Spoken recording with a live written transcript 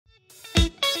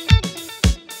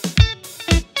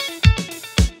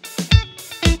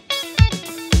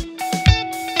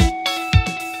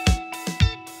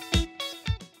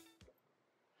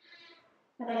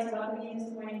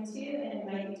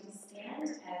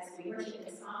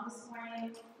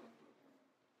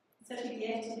such a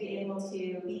gift to be able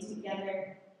to be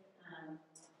together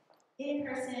in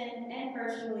person and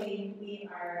virtually. We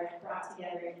are brought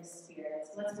together in spirit.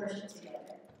 So let's worship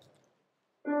together.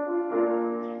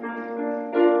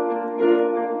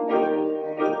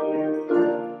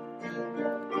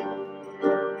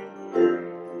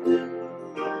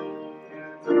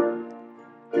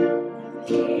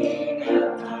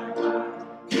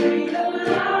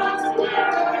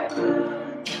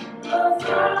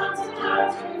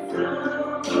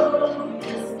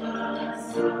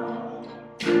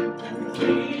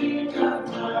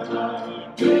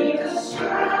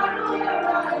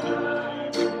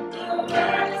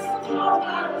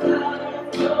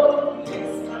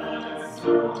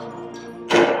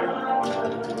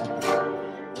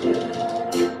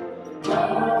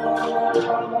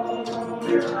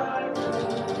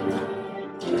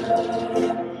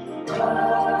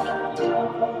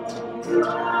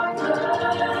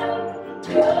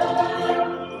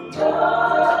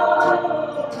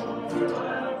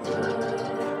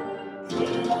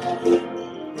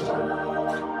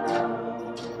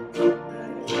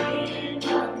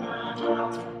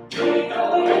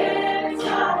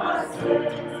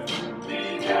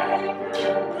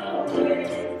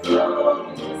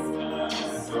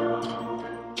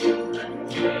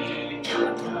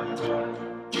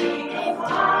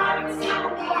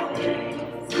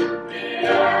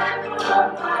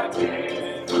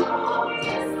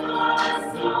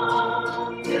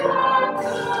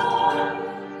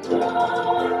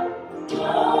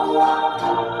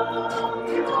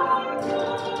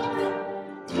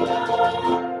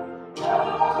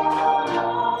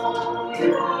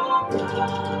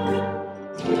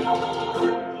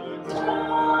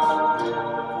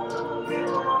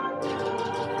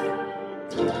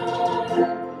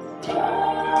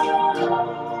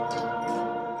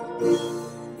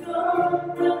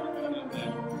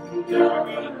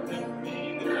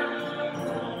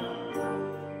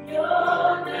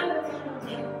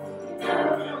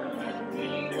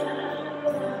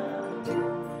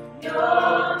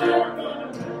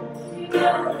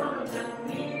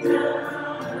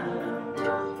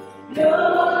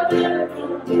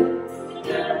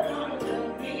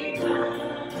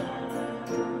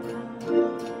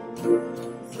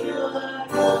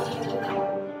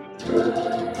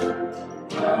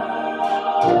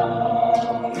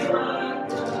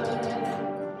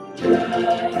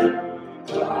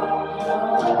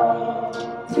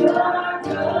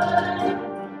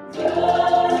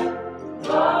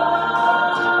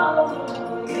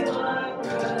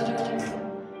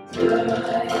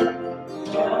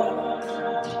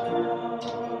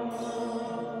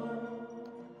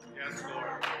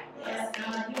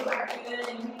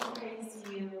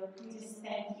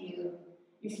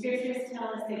 Your scriptures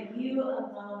tell us that you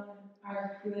alone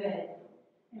are good,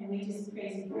 and we just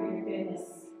praise you for your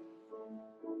goodness.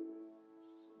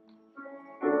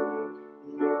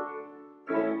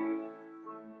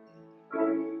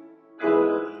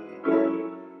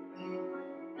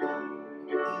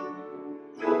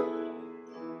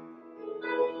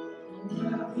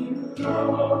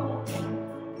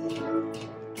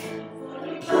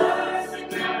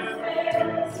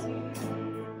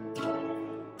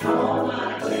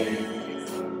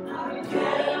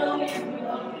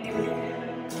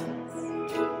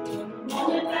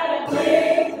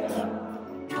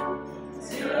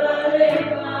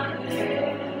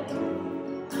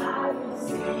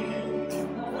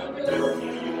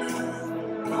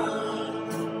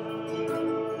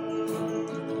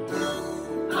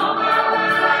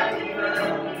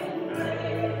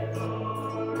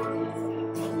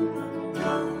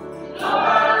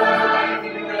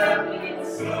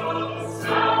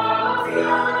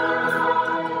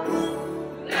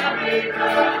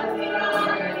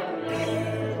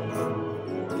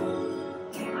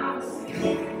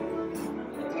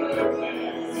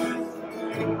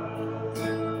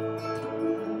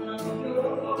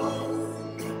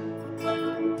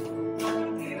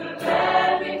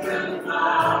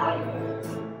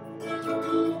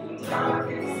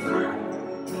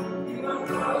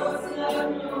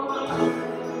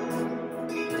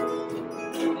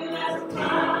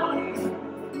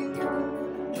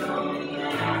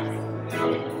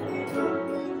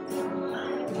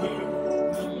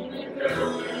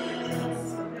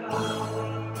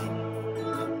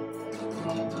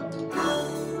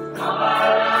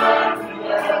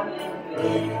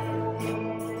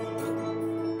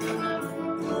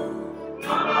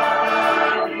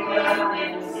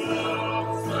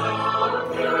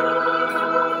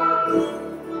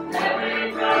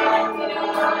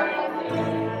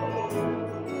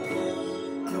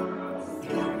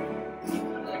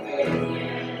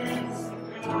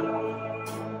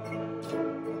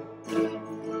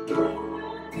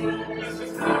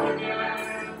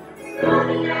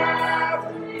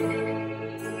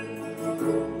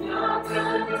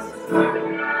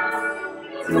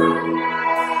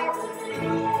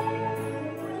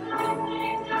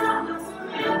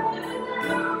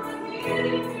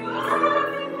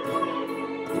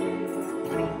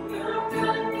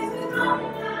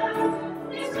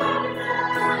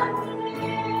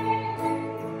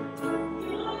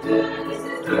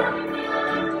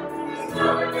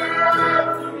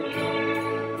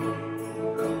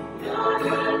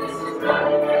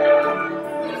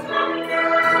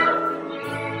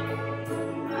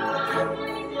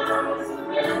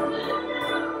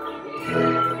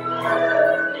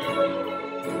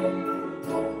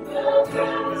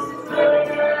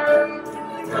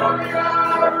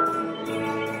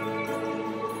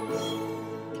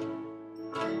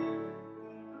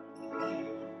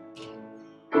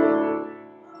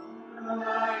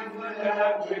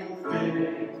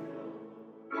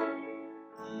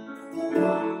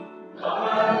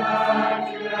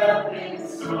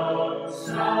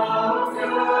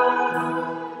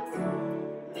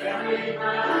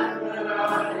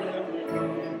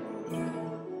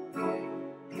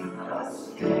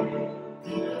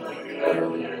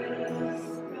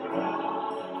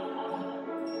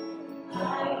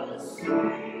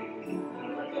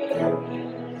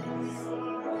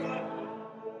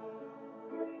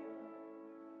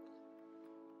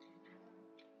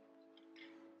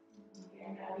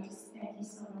 God, we just thank you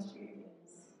so much for your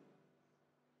goodness.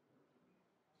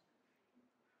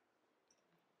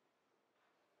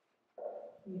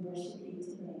 We worship you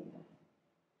today, God.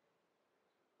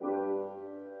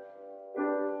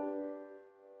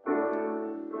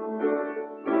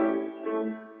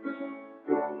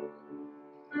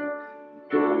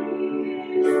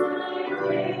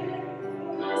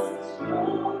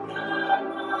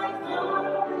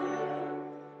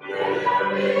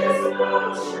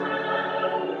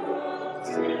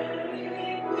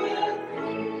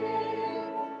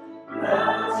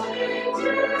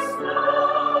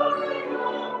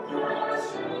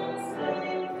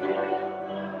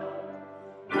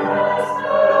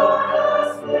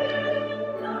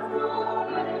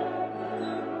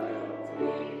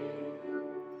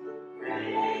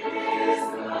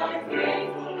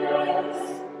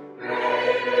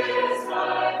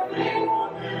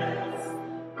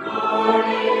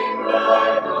 Morning,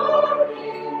 bright morning.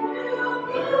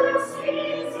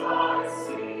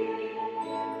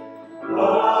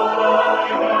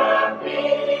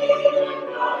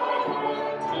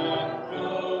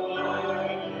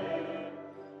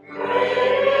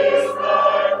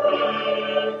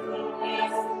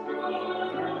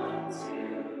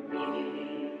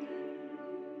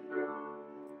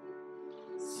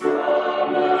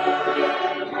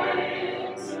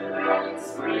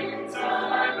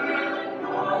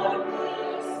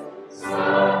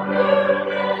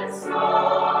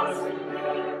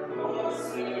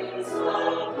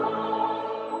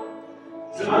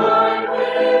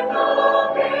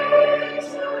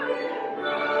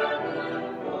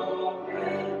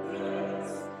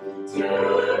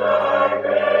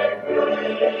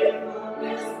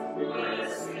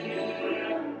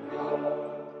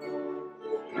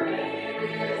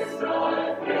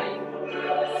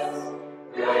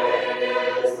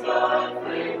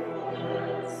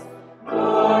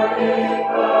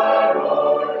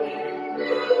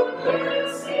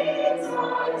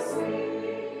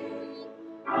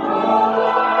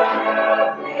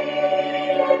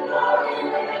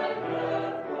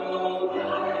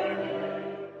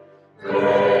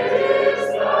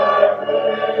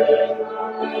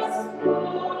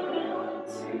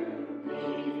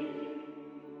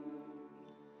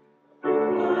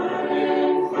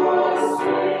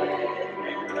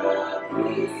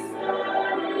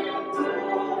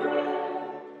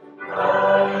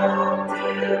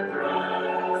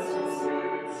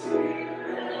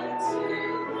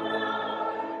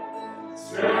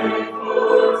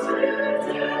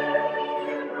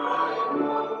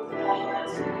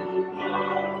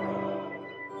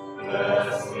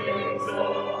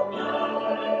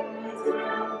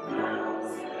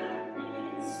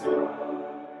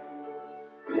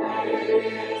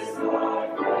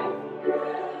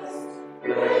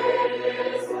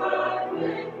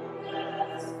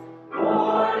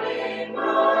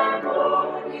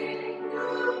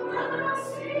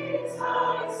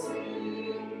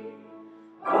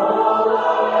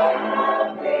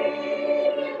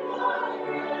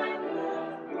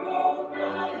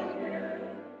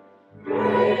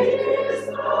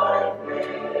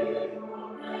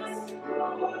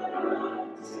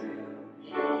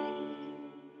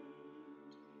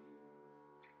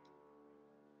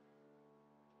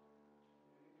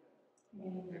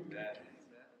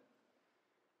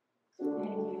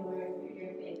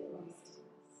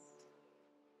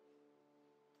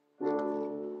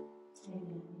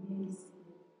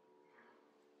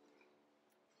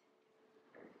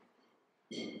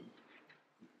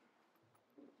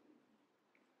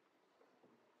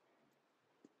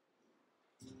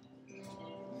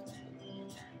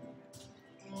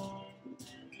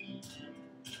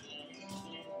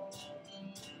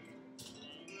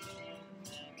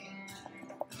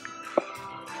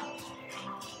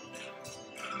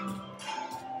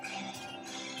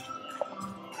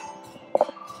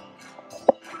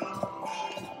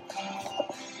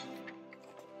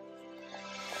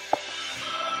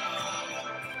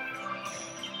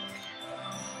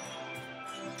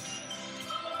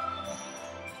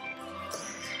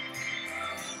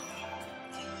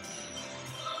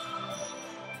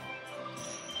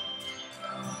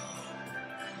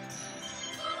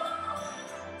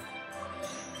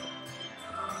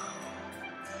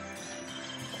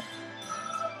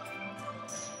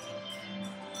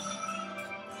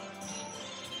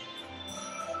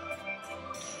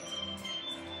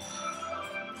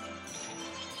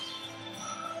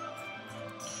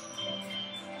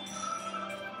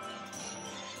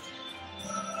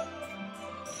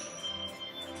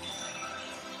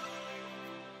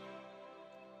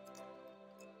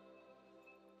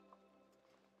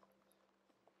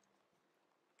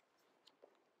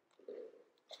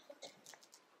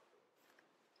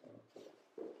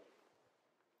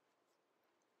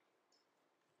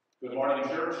 Good morning,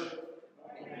 church.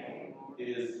 It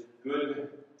is good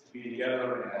to be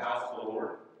together in the house of the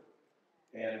Lord.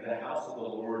 And the house of the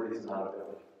Lord is not a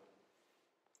building.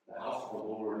 The house of the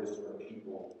Lord is where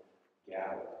people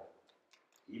gather,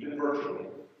 even virtually,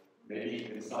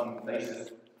 maybe in some places,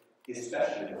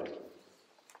 especially virtually,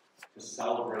 to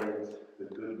celebrate the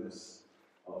goodness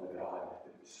of the God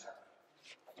that we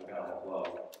serve, a God of love.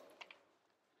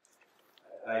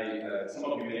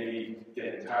 Some of you may be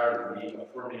getting tired of me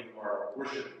affirming our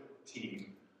worship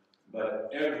team, but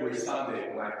every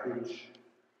Sunday when I preach,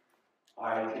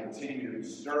 I continue to be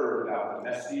stirred about the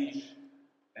message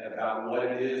and about what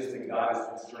it is that God has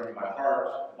been stirring my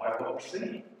heart by what we're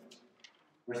singing.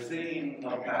 We're singing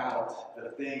about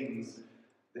the things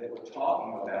that we're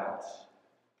talking about,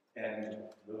 and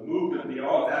the movement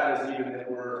beyond that is even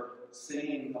that we're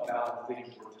singing about the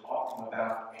things we're talking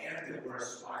about and that we're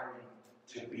aspiring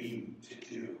to be, to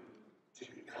do, to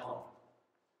become.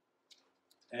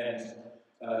 And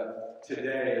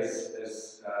today,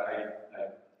 as I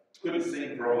couldn't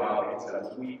sing for a while because I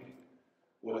was weeping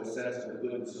with a sense of the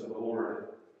goodness of the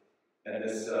Lord, and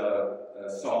this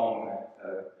song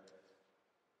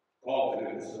called The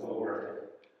Goodness of the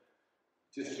Lord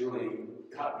just really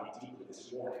cut me deeply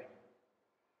this morning.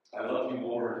 I love you,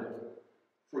 Lord,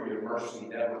 for your mercy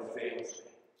never fails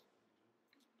me.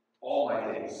 All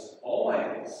my days,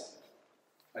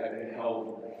 I've been held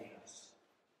in your hands.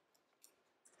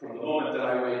 From the moment that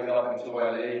I wake up until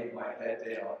I lay my head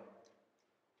down,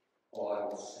 all I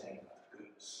will sing of the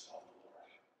goodness of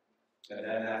the Lord. And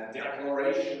then that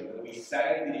declaration that we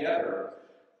sang together,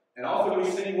 and often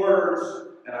we sing words,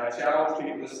 and I challenge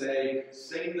people to say,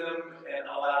 sing them and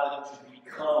allow them to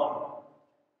become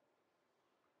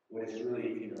what is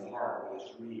really in your heart, what is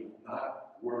real, not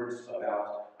words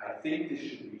about, I think this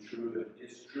should be true, but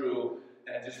it's true,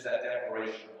 and just that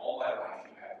declaration, all my life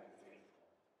you have been faithful.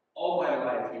 All my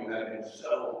life you have been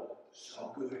so,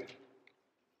 so good.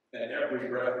 And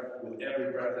with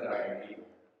every breath that I am able,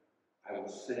 I will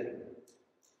sing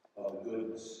of the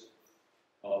goodness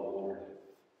of the Lord.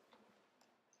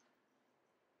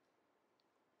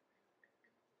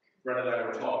 Brenda and I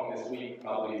were talking this week,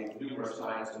 probably numerous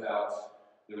times, about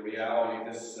the reality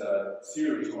of this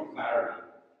series on clarity.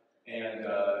 And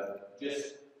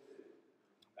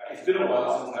it's been a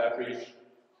while since I preached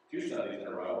 2 Sundays in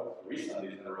a row, 3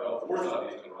 Sundays in a row, 4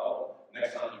 Sundays in a row,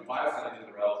 next Sunday 5 Sundays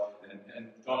in a row, and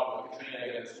talked with Katrina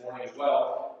again this morning as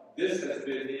well. This has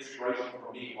been inspiration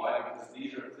for me. Why? Because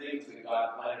these are things that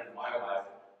God planted in my life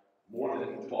more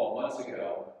than 12 months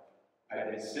ago. I've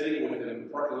been sitting with him,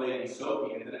 percolating,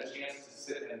 soaking, and then a chance to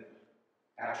sit and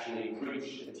actually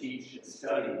preach and teach and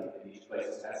study in these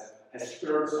places has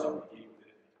stirred something deep within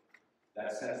me.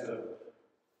 That sense of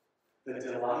the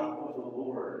delight of the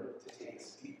Lord to take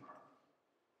us deeper.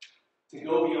 To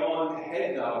go beyond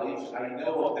head knowledge, I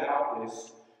know about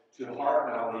this, to heart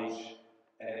knowledge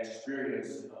and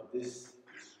experience of this is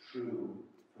true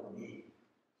for me,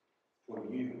 for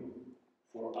you,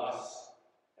 for us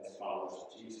as followers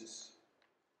of Jesus.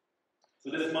 So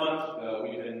this month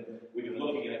we've been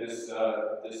looking at this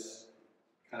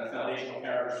kind of foundational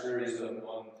character series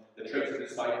on the traits of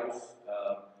disciples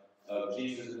of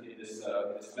Jesus in this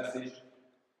message.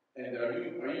 And are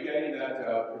you getting that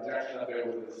projection up there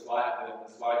with the slide?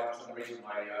 The slides, for some reason,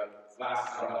 my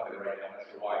glasses aren't up there right now. I'm not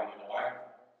sure why. Do you know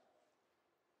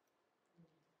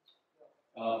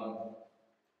why?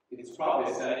 It's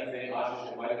probably a setting thing.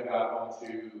 Ashish might have got onto,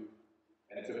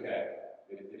 and it's okay.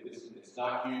 It's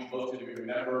not huge. Most of you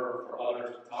remember, for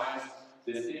others at times,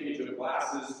 this image of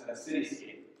glasses and a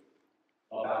cityscape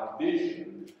about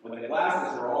vision. When the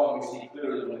glasses are on, we see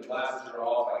clearly. When the glasses are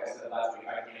off, like I said last week,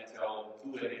 I can't tell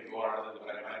who any of you are other than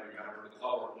what I might remember the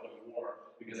color of what you wore,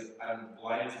 because I'm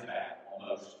blind as a bat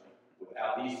almost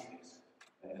without these things.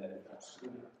 And then it becomes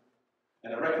clear.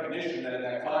 And a recognition that in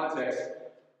that context,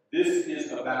 this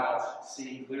is about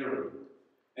seeing clearly.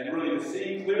 And really, the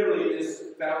seeing clearly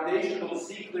is foundational. To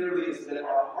see clearly is that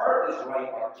our heart is right,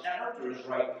 our character is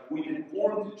right. We've been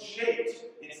formed and shaped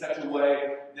in such a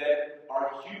way that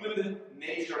our human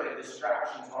nature and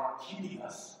distractions aren't keeping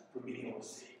us from being able to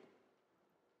see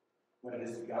what it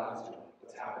is that God is doing,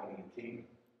 what's happening in the kingdom.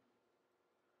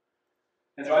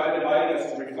 And so I've been inviting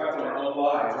us to reflect on our own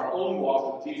lives, our own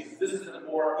walks with Jesus. This isn't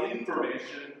more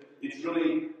information. It's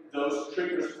really those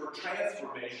triggers for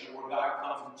transformation where God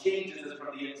comes and changes us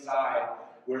from the inside,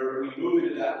 where we move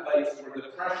into that place where the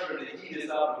pressure, the heat is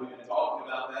up, and we've been talking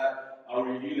about that. I'll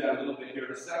review that a little bit here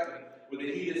in a second. Where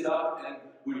the heat is up and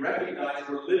we recognize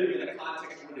we're living in a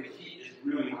context where the heat is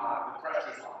really hot, the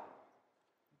pressure's hot.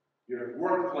 your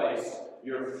workplace,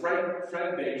 your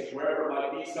friend base, wherever it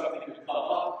might be, something could come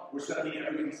up where something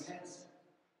never makes sense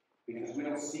because we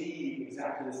don't see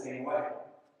exactly the same way.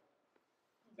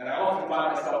 And I often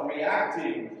find myself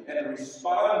reacting and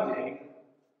responding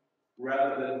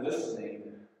rather than listening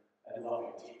and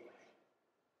loving deeply.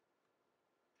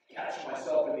 I catch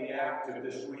myself in the act of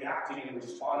this reacting and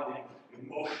responding,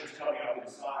 emotions coming up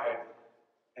inside.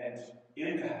 And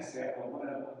in that, I say, I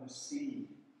want to see,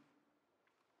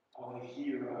 I want to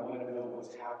hear, I want to know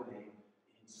what's happening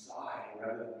inside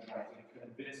rather than trying to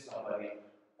convince somebody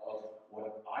of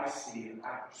what I see and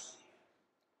I perceive.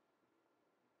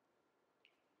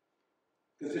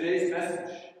 Because today's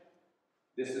message,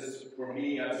 this is, for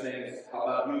me, I'm saying, how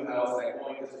about you? How is that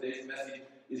going? Because today's message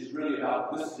is really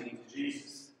about listening to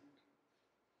Jesus.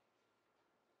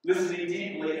 Listening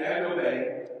deeply and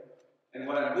obeying. And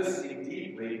when I'm listening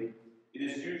deeply, it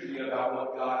is usually about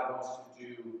what God wants to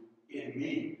do in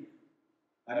me.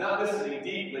 I'm not listening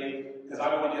deeply because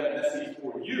I want to get a message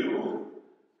for you,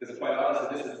 because quite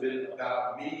honestly, this has been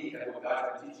about me and what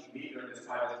God's been teaching me during this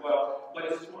time as well.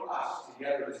 But it's for us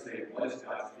together to say, what is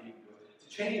God speaking to us? To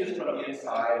change us from the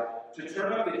inside, to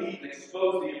turn up the heat and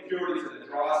expose the impurities and the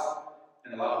dross,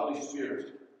 and allow the Holy Spirit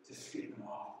to skip them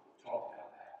off. We'll talk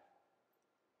about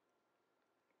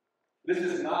that.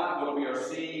 This is not what we are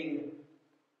seeing,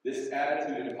 this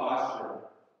attitude and posture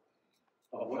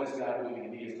of what is God doing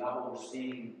in me is not what we're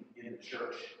seeing in the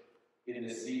church in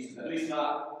this season. At least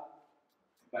not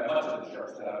by much of the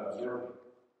church that I'm observing.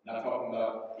 I'm not talking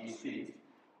about East Pete,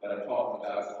 but I'm talking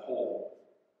about as a whole.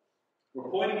 We're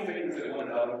pointing fingers at one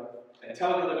another and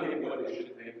telling other people what they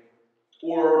should think,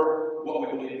 or what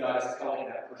we believe God is telling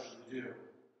that person to do.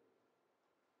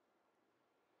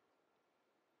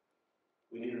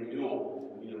 We need a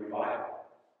renewal. We need a revival.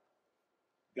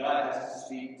 God has to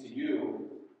speak to you.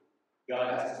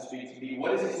 God has to speak to me.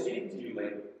 What is He speaking to you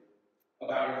lately?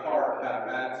 About your heart, about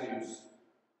your attitudes,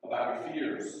 about your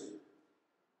fears.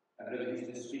 I know that He's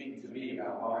been speaking to me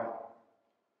about mine.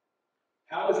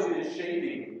 How is He been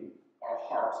shaping our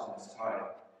hearts in this time?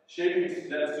 Shaping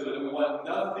them so that we want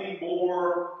nothing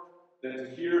more than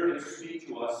to hear Him speak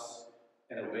to us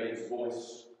and obey His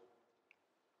voice.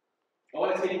 I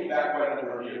want to take you back quite a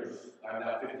number of years. I'm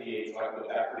now 58, so I can go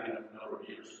back pretty number of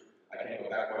years. I can't go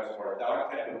back quite as far as that.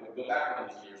 I can't go back on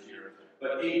these years here.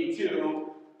 But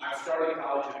 82, I'm starting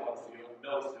college at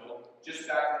Millisville, just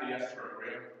back from the YES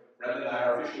program. Brenda and I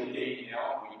are officially dating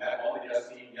now. We met on the YES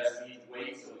team. YES teams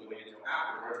wait, so we wait until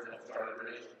afterwards and started a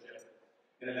relationship.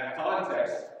 And in that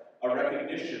context, a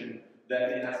recognition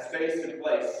that in that space and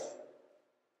place,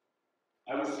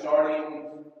 I was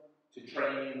starting to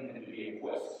train and to be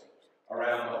equipped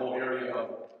around the whole area of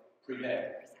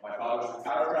pre-med. My father was a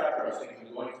chiropractor. I was thinking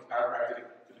of going to chiropractic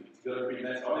to go to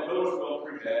pre-med. So I'm in Millisville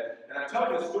pre-med. And I'm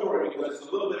telling the story because it's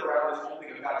a little bit around this whole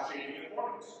thing of God shaping and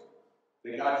forming us.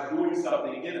 That God's doing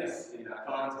something in us in that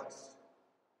context.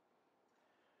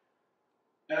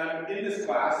 And I'm in this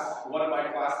class. One of my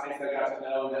classmates I got to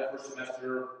know that first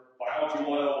semester, Biology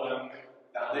 101,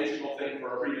 foundational thing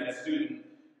for a pre-med student.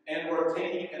 And we're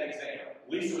taking an exam.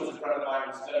 Lisa was a friend of mine.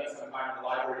 We studied some time in the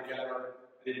library together.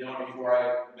 I didn't know her before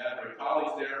I met her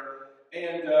colleagues there.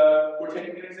 And we're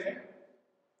taking an exam.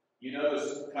 You know,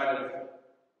 those kind of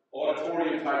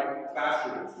auditorium-type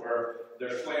classrooms where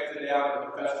they're slanted down and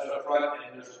the professor's up front,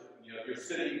 and there's, you're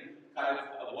sitting kind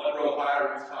of one row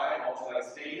higher each time, almost like a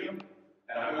stadium.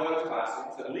 And I'm in one of those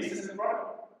classrooms, and Lisa's in front of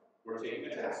me. We're taking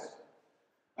a test.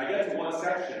 I get to one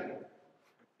section,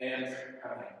 and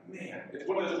I'm like, man, it's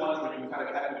one of those ones where you kind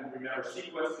of have to remember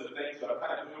sequence of things, so I'm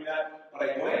kind of doing that. But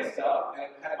I glanced up and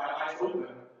had my eyes open.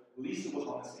 Lisa was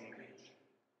on the same page.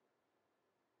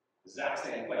 Exact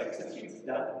same place, except she was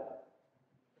done.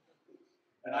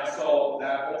 And I saw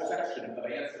that whole section of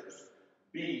answers.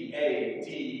 B, A,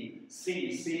 D,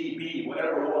 C, C, B,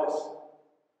 whatever it was.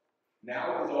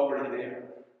 Now it was already there.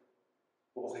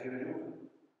 What was I going to do with it?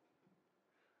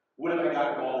 Would have I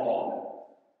got them all wrong?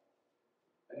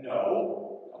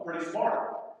 No. I'm pretty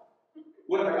smart.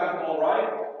 Would have I got them all right?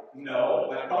 No.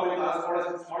 But probably not as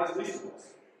smart as Lisa was.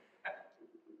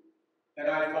 And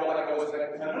I felt like I was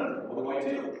like, what do I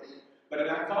do? But in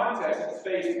that context, in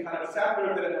space, it kind of sat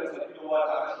there and I was like, you know what,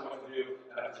 I'm not sure what to do.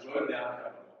 And I just wrote it down.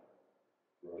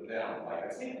 Wrote it down like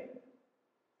I'd seen it.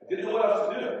 I didn't know what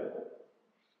else to do.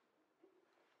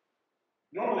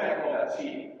 Normally I call that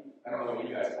cheating. I don't know what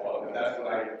you guys call it, but that's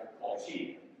what I call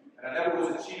cheating. And I never was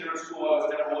a cheater in school. I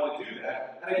was never wanted to do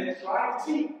that. And I didn't try to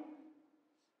cheat.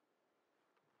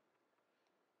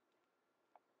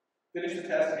 Finished the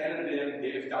test, handed it in,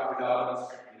 gave it to Dr. Dobbins,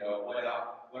 went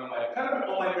out, went on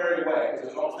my merry way, because it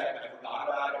was almost like I forgot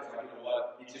about it, because like, you know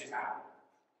what, it just happened.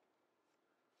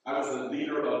 I was the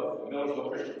leader of the Millersville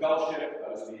Christian Fellowship.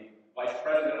 I was the vice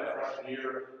president my freshman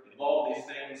year, involved in these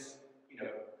things,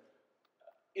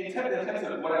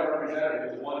 intensive what I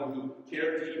represented was one who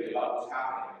cared deeply about what's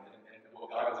happening and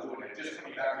what God was doing. And just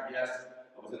coming back from yes,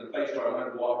 I was in a place where I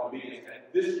wanted to walk in obedience, and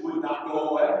this would not go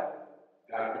away.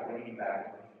 God kept bringing me back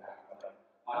and bringing me back. I'm like,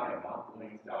 I am not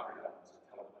going to Dr. Evans and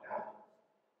tell him what happened.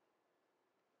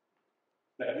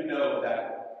 But you know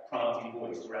that prompting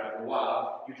voice where after a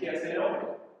while, you can't say no to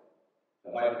him.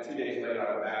 About 2 days later,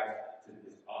 I went back to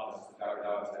his office, to Dr.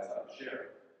 Evans, and I had something to share.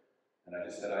 And I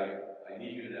just said, I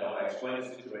need you to know. And I explained the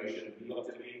situation. He looked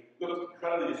at me, looked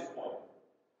incredibly disappointed.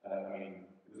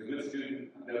 He was a good student.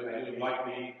 I knew he liked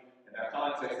me. In that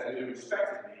context, I knew he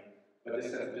respected me. But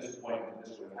this sense of disappointment that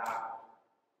this would have happened.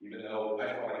 Even though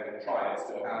I felt like I had tried, it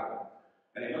still happened.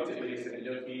 And he looked at me and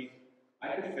said, Keith, I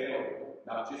could fail you,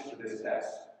 not just for this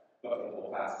test, but for the whole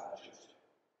class not just.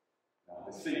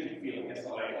 The sinking feeling, it's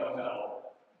like, oh no.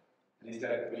 And he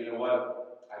said, well, you know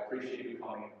what? I appreciate you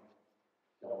coming.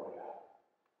 Don't worry about it.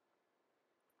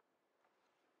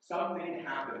 Something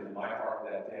happened in my heart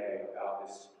that day about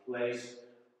this place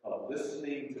of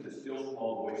listening to the still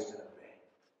small voice and obeying.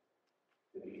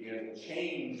 It began to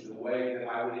change the way that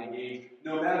I would engage,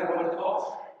 no matter what the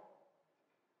cost.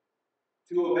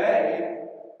 To obey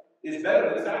is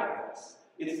better than sacrifice.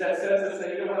 It's that sense of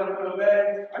saying, you know what, I'm going to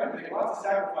obey. I can make lots of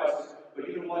sacrifices, but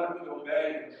you know what, I'm going to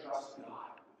obey and trust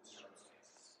God with the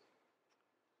circumstances.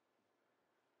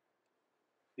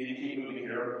 Need to keep moving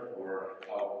here, or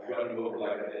I'll run you over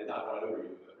like I did, not run over you,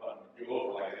 but run you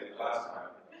over like I did last time.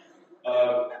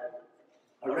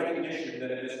 A recognition that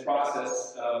in this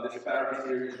process, this clarity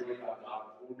series is really about God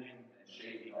forming and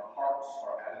shaping our hearts,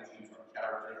 our attitudes, our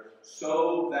character,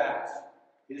 so that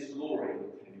His glory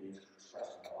can be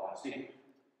expressed in our lives. See,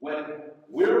 when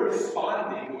we're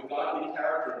responding with godly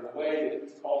character in the way that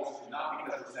He's called us to, not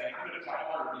because we're saying, I'm going to try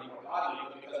harder to be more godly,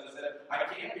 but because He said, I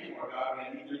can't be more godly,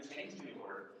 I need to change me,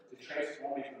 Lord, to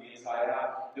transform me from the inside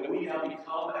out, that we now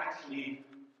become actually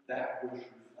that which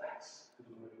reflects the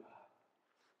glory of God.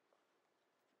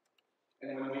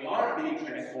 And when we aren't being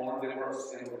transformed, and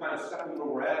we're kind of stuck where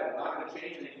we're at, we're not going to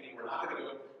change anything, we're not going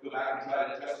to go back and try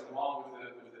to adjust the wrong with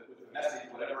the message,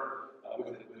 whatever,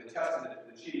 with the test and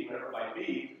the cheating, whatever it might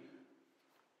be,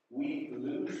 we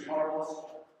lose our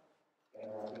luster and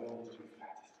our ability to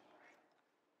reflect His glory.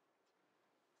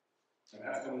 And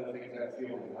that's one of the things I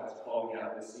feel that God's calling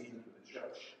out this season for the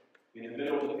church. In the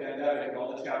middle of the pandemic and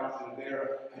all the challenges are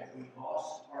there, have we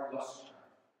lost our luster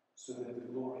so that the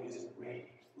glory isn't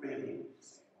radiating the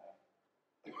same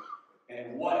way?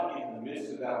 And what in the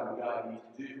midst of that would God need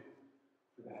to do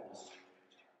for that luster?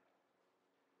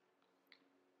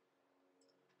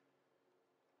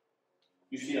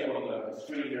 You see up on the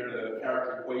screen here the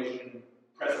character equation: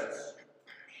 presence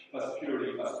plus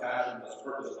purity plus passion plus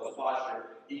purpose plus posture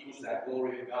equals that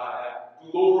glory of God, that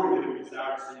glory that we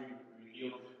desire to see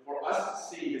revealed. For us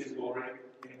to see His glory,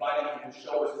 inviting Him to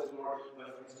show us His glory,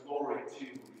 but for His glory to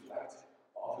reflect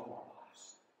all of our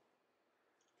lives,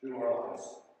 through our lives.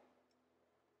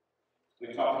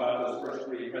 We talked about those first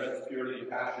three: presence, purity, and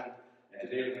passion, and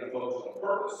today we're going to focus on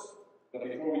purpose. But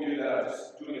before we do that, I'm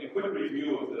just doing a quick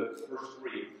review of the first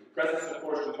three. Presence, of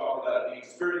course, we talked about the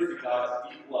experience of God's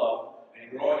deep love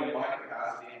and growing in my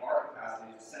capacity and our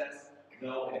capacity to sense,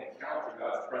 know, and encounter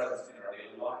God's presence in our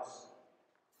daily lives.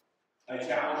 I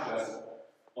challenged us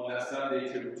on that Sunday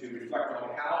to reflect on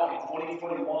how in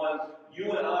 2021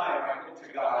 you and I might look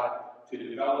to God to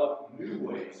develop new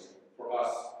ways for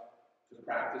us to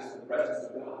practice the presence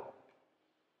of God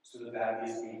so that that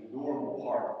is a normal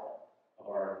part of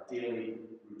our daily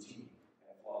routine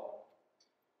and flow.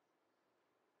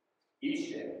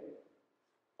 Each day.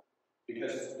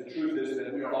 Because the truth is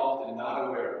that we are often not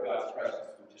aware of God's presence,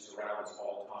 which is around us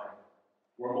all the time.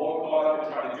 We're more caught up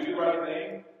in trying to do the right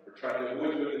thing, or trying to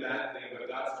avoid doing the bad thing, but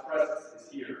God's presence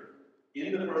is here,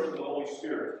 in the person of the Holy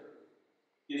Spirit.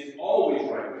 He is always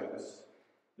right with us,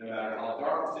 no matter how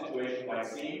dark the situation might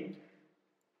seem,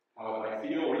 how it might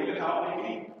feel, or even how it might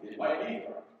be. It might be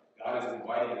dark. God is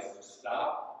inviting us to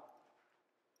stop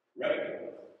regularly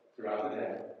throughout the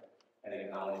day and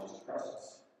acknowledge His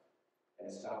presence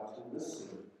and stop to listen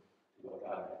to what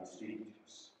God might be speaking to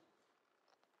us.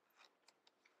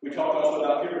 We talked also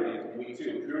about purity in week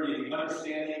 2. Purity, the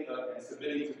understanding and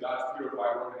submitting to God's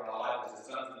purified work in our lives as His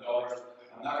sons and daughters.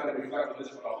 I'm not going to reflect on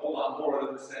this one a whole lot more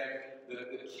other than to say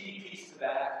the key piece to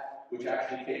that, which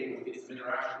actually came with its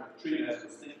interaction with Trina as I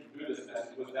was thinking through this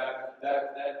message, was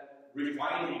that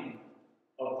refining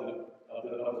of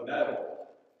the metal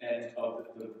and of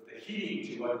the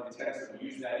heating to what intensity.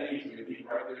 We use that imagery of being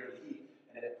right there to heat,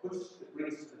 and it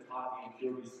brings to the top the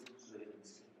impurities so they can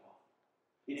escape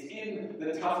It's in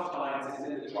the tough times, it's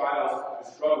in the trials,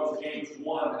 the struggles. James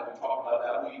 1 that we talked about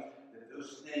that week, that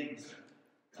those things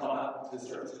come up to the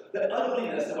surface. The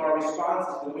ugliness of our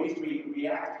responses, the ways we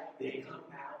react, they come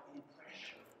out in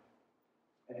pressure.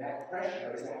 And that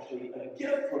pressure is actually a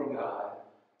gift from God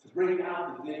to bring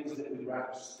out the things that we'd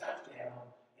rather stuff down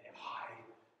and hide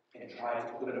and try to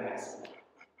put a mask on.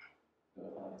 No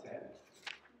pun intended.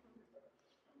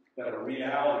 But a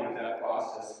reality of that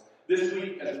process. This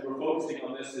week, as we were focusing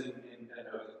on this,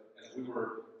 as we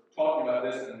were talking about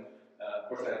this, and of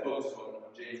course I focused on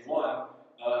James 1,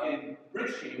 in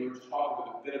Bridge Team we were just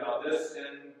talking a bit about this,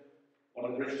 and one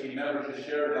of the Bridge Team members just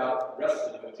shared about the rest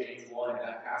of James 1 in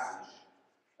that passage.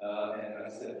 And I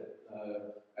said,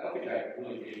 I don't think I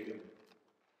really gave you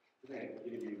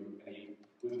any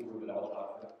wiggle room at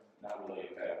all. Not really,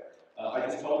 okay. I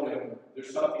just told him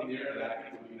there's something there that I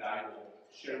think would be valuable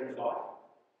to share with the body.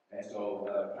 And so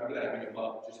I'm going to have him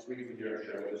up just briefly here and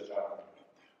share with us, John.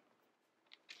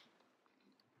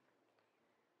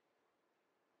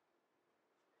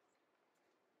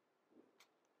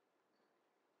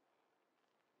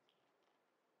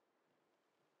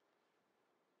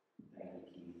 Thank you,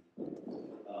 Keith.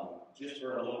 Just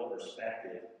for a little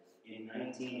perspective, in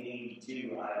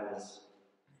 1982, I was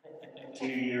 2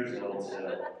 years old,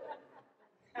 so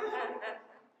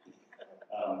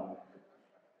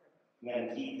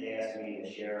when Keith asked me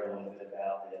to share a little bit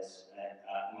about this,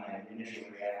 my initial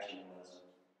reaction was,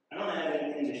 I don't have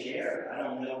anything to share. I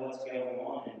don't know what's going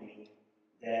on in me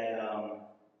that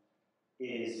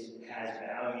has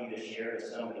value to share to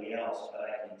somebody else, but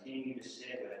I continue to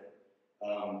sit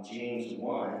with James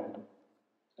 1,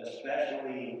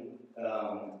 especially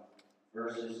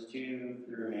verses 2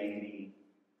 through maybe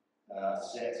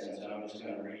 6, and so I'm just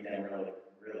going to read them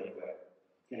really quick.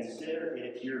 Consider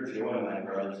it pure joy, my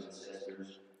brothers and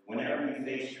sisters, whenever you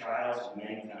face trials of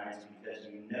many kinds, because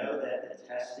you know that the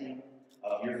testing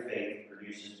of your faith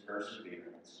produces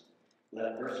perseverance.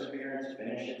 Let perseverance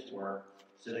finish its work,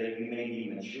 so that you may be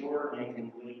mature and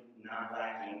complete, not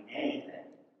lacking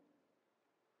anything.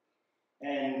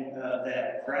 And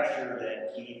that pressure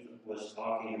that Keith was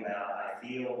talking about, I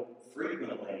feel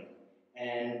frequently,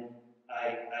 and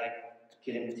I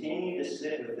continue to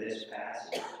sit with this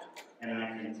passage. And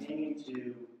I continue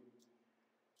to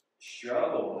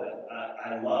struggle with it.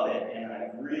 I love it, and I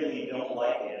really don't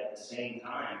like it at the same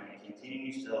time. It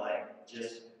continues to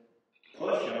just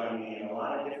push on me in a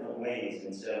lot of different ways,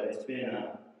 and so it's been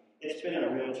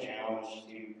a real challenge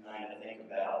to kind of think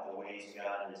about the ways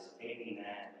God is taking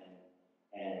that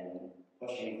and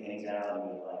pushing things out of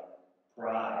me like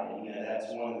pride. And,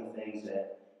 that's one of the things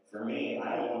that for me,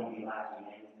 I don't want to be lacking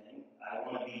anything. I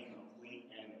want to be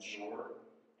complete and mature.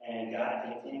 And God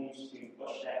continues to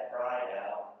push that pride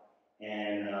out,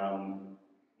 and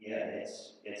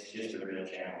it's just a real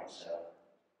challenge. So,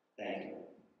 thank you.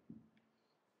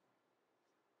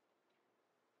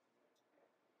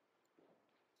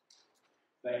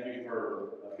 Thank you for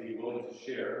being willing to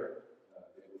share.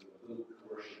 It was a little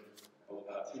coercion, I hope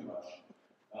not too much.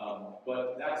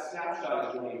 But that snapshot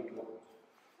is really important,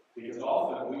 because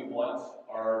often we want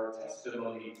our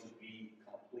testimony to be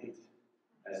complete.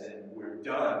 As in, we're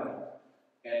done,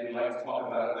 and we like to talk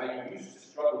about it. I used to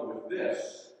struggle with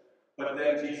this, but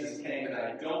then Jesus came and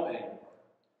I don't anymore.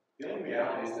 The only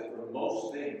reality is that for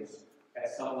most things, at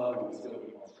some level, we still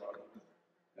keep on struggling.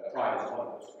 Pride is one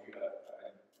of those.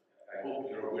 I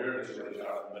hope you're aware of this, really,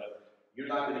 Jonathan, but you're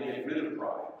not going to get rid of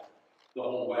pride the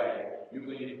whole way. You're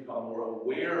going to become more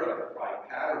aware of the pride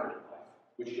pattern in life,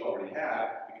 which you already have,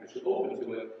 because you're open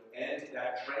to it, and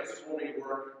that transforming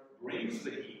work brings the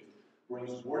heat.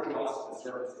 Brings more dross to the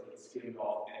surface and gets skimmed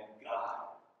off, and God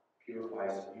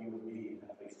purifies you and me in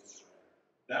that place of surrender.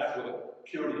 That's what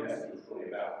purity message is really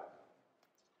about.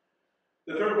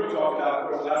 The third one we talked about, of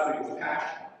course, last week was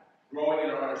passion, growing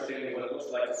in our understanding of what it looks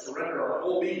like to surrender our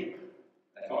whole being.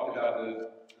 I talked about the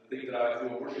thing that I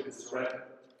do in worship is surrender,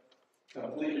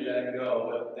 completely letting go,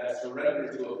 but that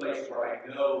surrender to a place where I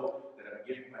know that I'm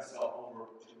giving myself over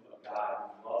to a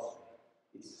God who loves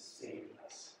me. It's a safe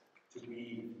place to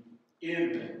be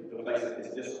in the place of His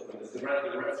discipline. The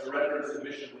surrender and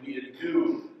submission we need to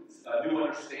do, new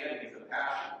understandings of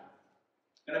passion.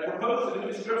 And I propose a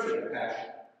new description of passion.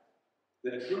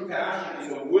 That true passion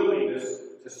is a willingness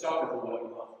to suffer for what you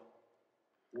love.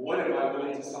 What am I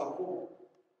willing to suffer for?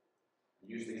 I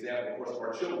use the example, of course, of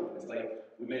our children. It's like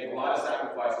we make a lot of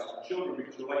sacrifices for children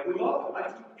because we're like, we love them. I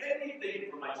do anything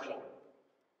for my children.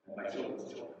 And my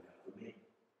children's children for me.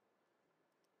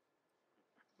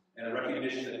 And a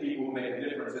recognition that people who make a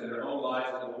difference in their own lives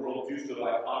and in the world do so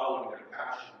by following their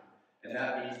passion. And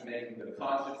that means making the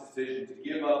conscious decision to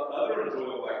give up other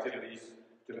enjoyable activities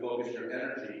to focus your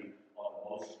energy on the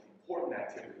most important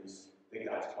activities that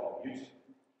God's called you to.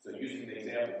 So using the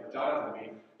example for Jonathan, I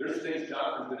mean, there's things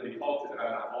Jonathan's going to be called to that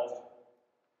I'm not called to.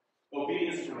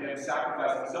 Obedience for him,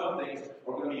 sacrificing some things,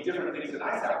 are going to be different things that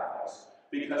I sacrifice,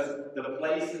 because the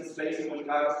place and space in which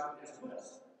God has put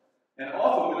us. And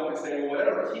often we look and say, well,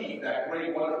 whatever he, that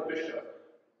great, wonderful bishop,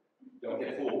 don't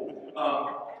get fooled,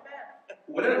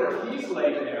 whatever he's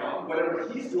laid down,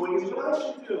 whatever he's doing is what I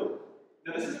should do.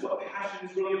 Now, this is what passion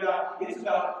is really about. It's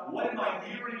about what am I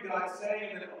hearing God say,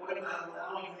 and then what am I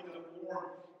allowing him to form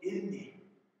in me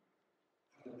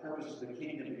for the purpose of the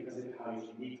kingdom, because of how he's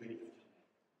uniquely gifted me.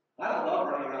 I don't love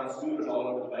running around scooters all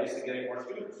over the place and getting more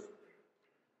scooters.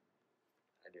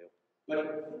 I do.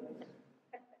 But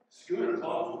scooter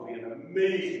clubs would be an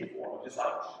amazing form of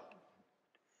discipleship.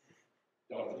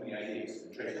 Don't give me ideas.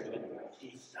 And Tracy will be like,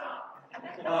 geez, stop.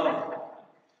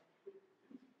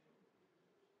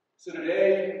 So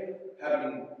today,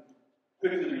 having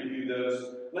quickly reviewed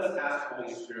those, let's ask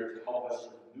Holy Spirit to help us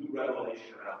with new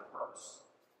revelation around purpose.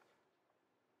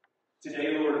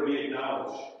 Today, Lord, we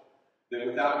acknowledge that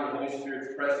without your Holy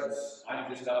Spirit's presence,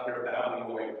 I'm just out there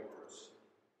babbling away with words.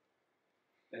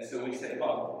 And so we say, come,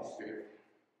 Holy Spirit.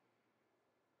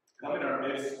 Come in our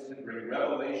midst and bring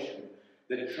revelation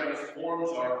that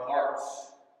transforms our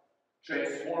hearts,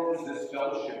 transforms this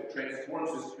fellowship,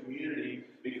 transforms this community,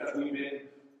 because we've been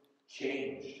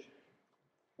changed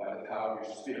by the power of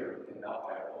your Spirit and not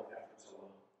by our own efforts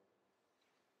alone.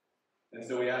 And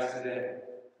so we ask today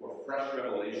for fresh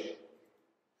revelation,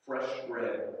 fresh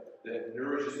bread that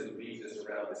nourishes and feeds us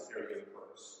around this area of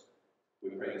purpose. We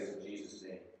pray this in Jesus'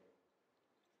 name.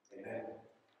 Amen.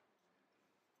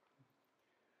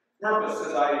 Purpose,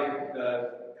 as I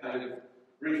kind of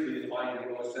briefly defined it,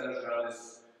 really centers around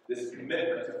this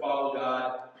commitment to follow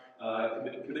God.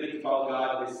 Committing to follow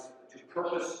God is to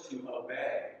purpose to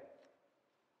obey,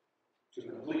 to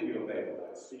completely obey what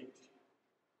God speaks.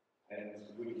 And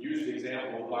we use the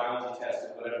example of a biology test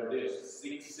of whatever it is. It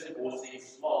seems simple, it seems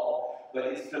small, but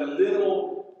it's the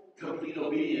little complete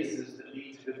obediences that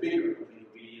lead to the bigger complete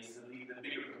obedience, that lead to the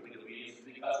bigger complete obedience,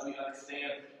 because we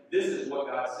understand this is what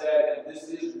God said, and this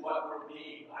is what I'm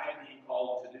being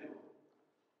called to do.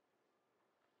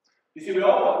 You see, we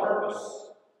all want purpose.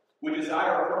 We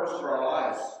desire a purpose for our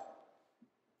lives.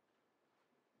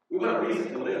 We want a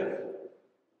reason to live.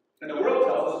 And the world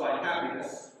tells us find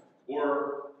happiness,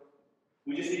 or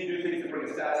we just need to do things that bring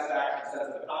a satisfaction, sense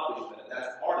of accomplishment, and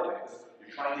that's part of it, because you're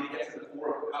trying to get to the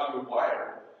core of how you're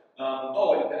wired.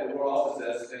 And the world also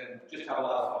says, and just have a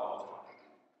lot of fun all the time.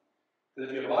 Because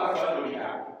if you have a lot of fun, you'll be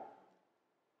happy.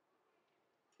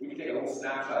 We can take a little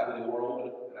snapshot of the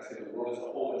world, and I say the world as a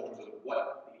whole, in terms of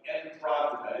what the end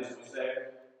product of that is. We say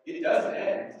it doesn't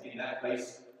end in that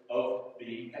place of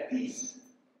being at peace,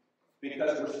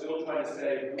 because we're still trying to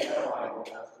say, who am I?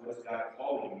 What is God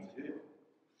calling me to do?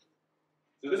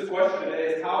 So this question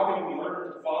today is, how can we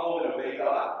learn to follow and obey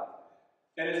God?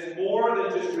 And it's more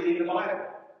than just reading the Bible.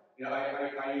 You know,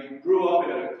 I grew up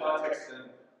in a context, and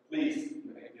please,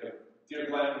 dear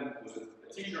Glenn was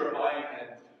a teacher of mine,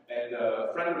 and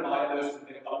a friend of mine was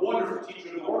a wonderful teacher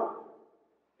of the Word.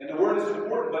 And the Word is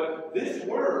important, but this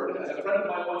Word, as a friend of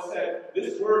mine once said,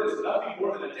 this Word is nothing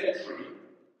more than a dead tree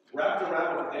wrapped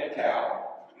around with a dead cow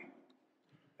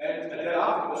and a dead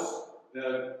octopus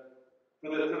for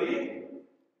the eating.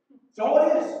 That's all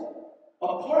it is.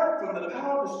 Apart from the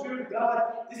power of the Spirit of God,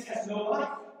 this has no life.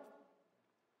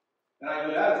 And I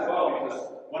know that as well, because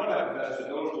one of my professors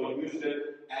at Miller used it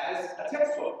as a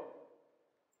textbook.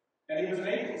 And he was an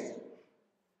atheist.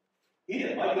 He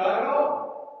didn't like God at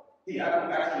all. He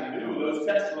actually knew those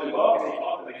texts really well, because he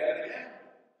taught them again and again.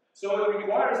 So it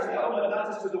requires the element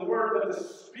not just of the Word, but the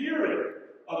Spirit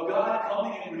of God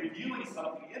coming and revealing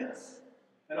something in us.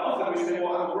 And often we say,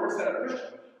 well, I'm a Word-centered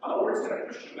Christian. I'm a Word-centered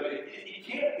Christian, but it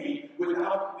can't be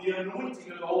without the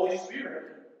anointing of the Holy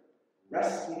Spirit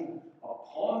resting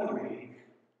upon the reading,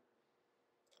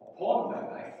 upon my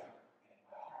life, and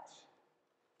my heart.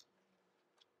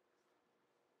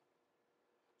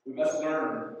 We must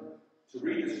learn to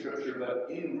read the Scripture, but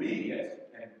in reading it,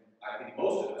 and I think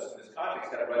most of us in this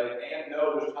context have read it and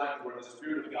know there's times where the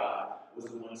Spirit of God was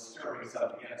the one stirring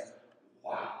something in us.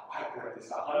 Wow, I've read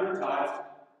this 100 times.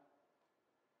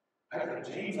 I've read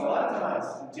James a lot of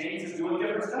times. James is doing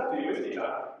different stuff to you, isn't he,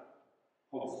 John?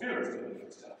 Holy Spirit is doing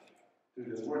different stuff to you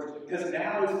through those words. Because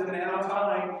now is the now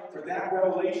time for that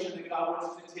revelation that God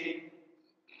wants to take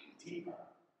deeper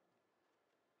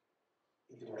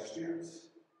into our spirits.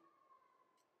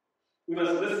 We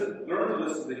must listen, learn to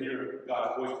listen to hear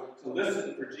God's voice, to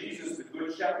listen for Jesus, the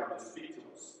Good Shepherd, to speak to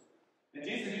us. And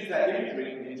Jesus used that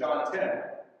imagery in John 10.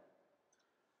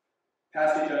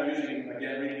 Passage I'm using,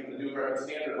 again, reading from the New American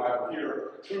Standard Bible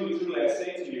here. Truly, truly, I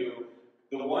say to you,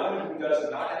 the one who does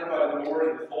not enter by the door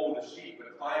into the fold of the sheep,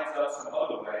 but climbs up some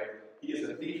other way, he is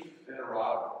a thief and a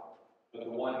robber. But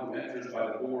the one who enters by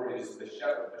the door is the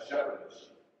shepherd, a shepherd of the sheep.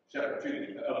 Shepherd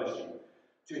of the sheep.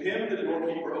 To him the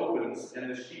doorkeeper opens,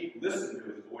 and the sheep listen to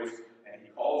his voice, and he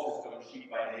calls his own sheep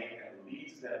by name and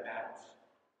leads them out.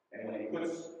 And when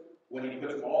he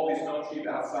puts all his own sheep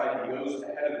outside, he goes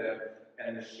ahead of them,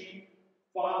 and the sheep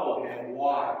follow him.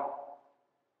 Why?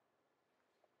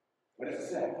 What does it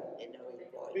say? They know his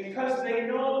voice. Because they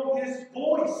know his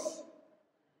voice.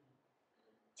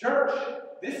 Church,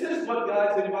 this is what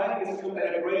God's inviting us to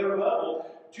at a greater level.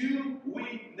 Do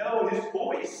we know his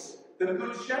voice? The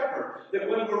Good Shepherd. That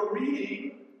when we're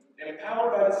reading,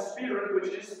 empowered by the Spirit,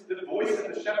 which is the voice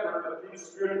of the shepherd, but through the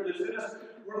Spirit that lives in us,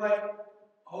 we're like,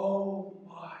 oh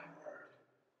my word,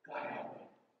 God help me.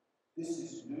 This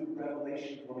is new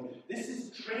revelation for me. This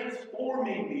is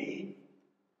transforming me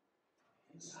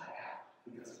inside out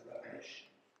because of revelation.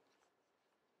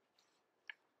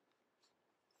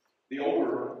 The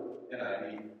older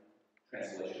NIV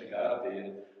translation got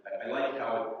updated. I like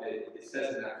how it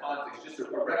says in that context, just a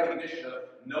recognition of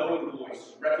knowing the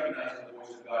voice, recognizing the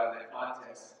voice of God in that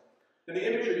context. And the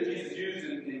imagery that Jesus used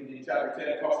in chapter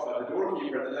 10 talks about the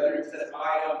doorkeeper, and the letter says,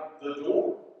 I am the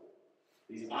door.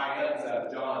 These I ams out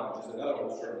of John, which is another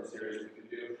whole sermon series we could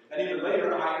do. And even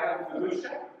later, I am the Good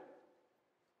Shepherd.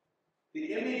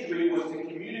 The imagery was to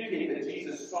communicate that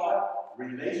Jesus sought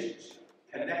relationship,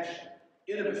 connection,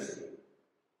 intimacy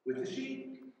with the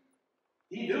sheep.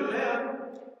 He knew them.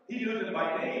 He knew them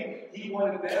by name. He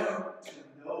wanted them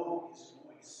to know his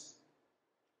voice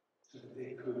so that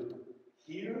they could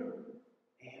hear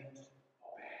and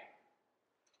obey.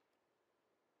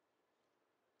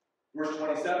 Verse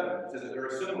 27 says it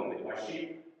very similarly. My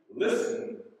sheep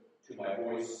listen to my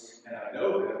voice, and I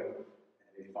know them, and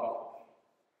they follow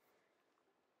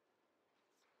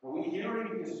me. Are we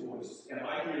hearing his voice? Am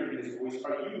I hearing his voice?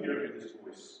 Are you hearing his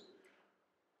voice?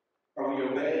 Are we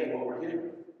obeying what we're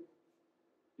hearing?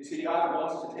 You see, God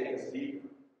wants to take us deeper.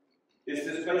 It's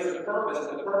this place of purpose,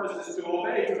 and the purpose is to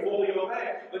obey, to fully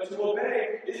obey. But to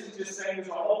obey isn't just saying there's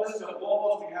a whole list of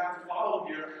laws we have to follow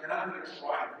here, and I'm going to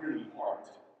try really hard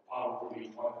to follow through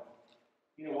each one of them.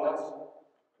 You know what?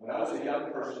 When I was a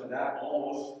young person, that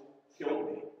almost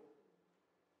killed me.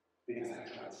 Because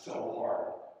I tried so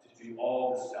hard to do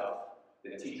all the stuff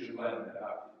that teacher Glenn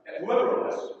and whoever it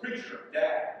was, preacher,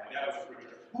 dad, my dad was a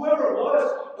preacher, whoever it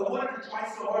was, I wanted to try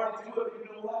so hard to do it, but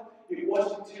you know what? It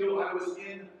wasn't until I was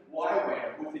in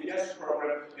YWAM with the YES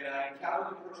program, and I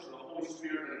encountered the person of the Holy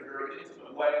Spirit in a very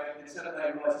intimate way, and suddenly I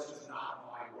realized this was not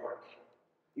my work.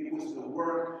 It was the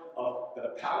work of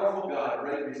the powerful God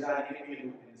residing in me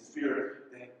in the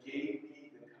Spirit that gave me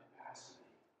the capacity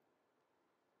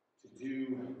to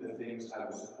do the things I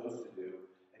was supposed to do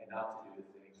and not to do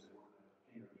the things that were going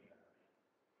to hinder me.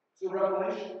 It's a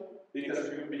revelation. Because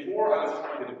before I was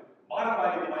trying to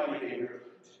modify my behavior,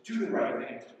 to do the right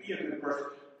thing, to be a good person,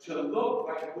 to look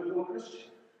like a good little Christian.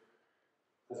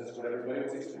 Because that's what everybody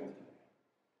was expecting.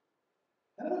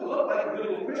 I don't want to look like a good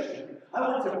little Christian. I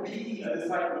want to be a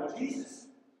disciple of Jesus.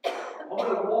 I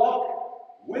want to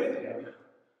walk with him,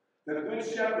 the Good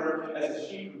Shepherd, as a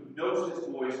sheep who knows his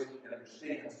voice and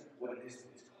understands what it is that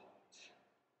he's calling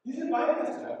to. He's inviting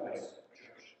us to that place.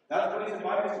 That's what he's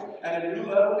inviting us to. At a new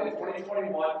level in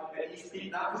 2021 at East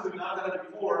Petersburg, not because we've not done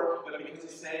it before, but because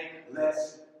he's saying,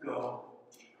 let's go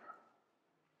deeper.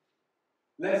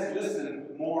 Let's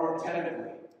listen more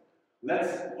attentively.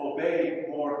 Let's obey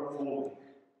more fully.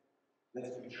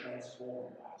 Let's be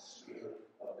transformed by the Spirit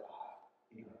of God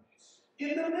in our midst.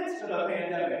 In the midst of a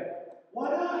pandemic, why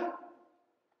not?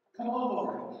 Come on,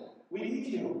 Lord. We need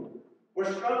you.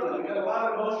 We're struggling. We've got a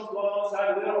lot of emotions going on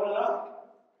inside. We don't want to know.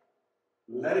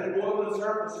 Let it boil to the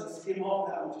surface and skim off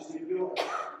that which is impure.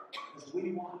 Because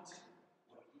we want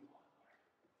what you want.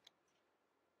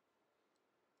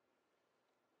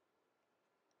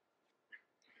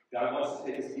 God wants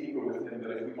to take us deeper with him,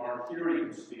 but if we aren't hearing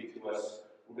him speak to us,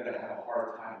 we're going to have a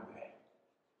hard time obeying.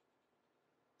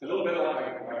 It's a little bit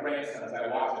like my grandsons. I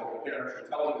watch it, their parents are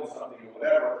telling them something or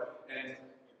whatever, and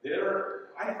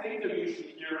I think they're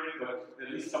usually hearing, but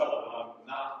at least some of them, I'm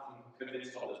not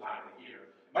convinced all the time they hear.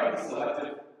 It might be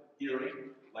selective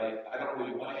hearing, like I don't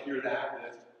really want to hear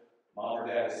that mom or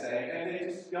dad is saying, and they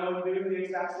just go and do the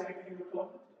exact same thing we're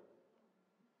told to do.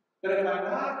 But if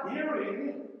I'm not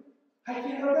hearing, I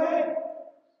can't obey.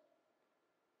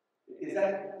 Is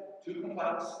that too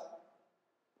complex?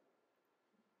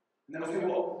 And then we'll say,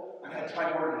 well, I got to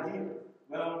try harder to hear.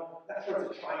 Well, that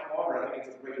starts to try harder. I think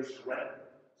it's a greater surrender.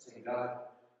 Saying, God,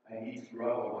 I need to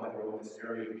grow. I want to grow in this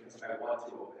area because I want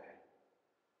to obey.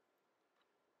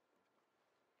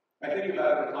 I think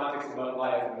about it in the context of my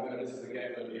life, and this is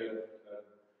again going to be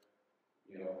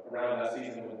around that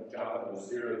season when Jonathan was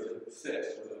 0 to 6,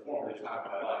 was a formative time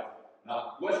of my life.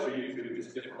 Not was for you two,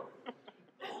 just different.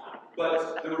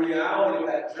 But the reality of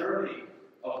that journey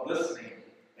of listening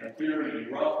and fearing and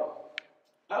growing.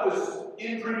 I was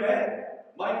in pre-med.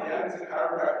 My dad was a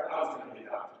chiropractor. I was going to be a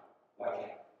doctor. Why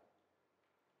can't?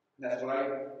 That's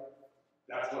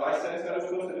what I sensed I was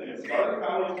supposed to do. Started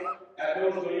college at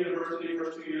Hillsville University,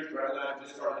 first 2 years, rather than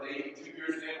just started dating 2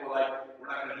 years in. We're like, we're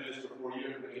not going to do this for 4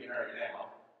 years. We're going to get married now.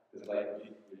 Because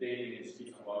you're dating and just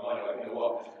keeps on going on. You're like, you know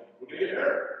what? We're going to get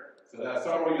married. So that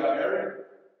summer we got married.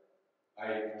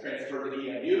 I transferred to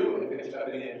EMU and finished up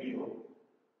at EMU.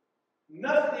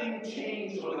 Nothing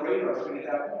changed on the radar screen at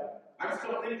that point. I'm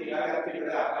still thinking, I got to figure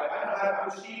it out. I know how I'm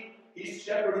a sheep. He's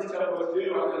shepherd. He's telling me what to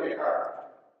do. I'm going to be a carpenter.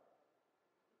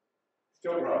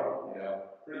 Still growing,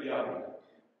 pretty young.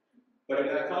 But in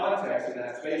that context, in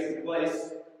that space and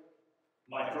place,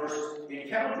 my first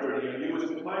encounter at EMU was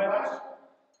with my advisor.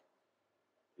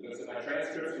 He looks at my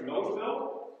transcripts from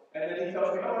Roseville, and then he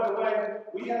tells me, oh, by the way,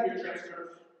 we have your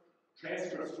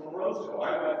transcripts from Roseville.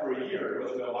 I went for a year at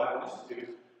Roseville Bible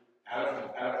Institute out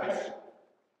of high school.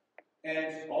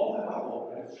 And all my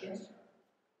Bible was transcript.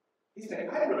 He said,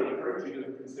 I really encourage you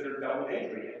to consider double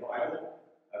majoring in Bible,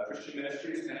 Christian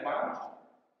ministries, and biology.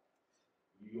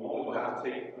 You only will have to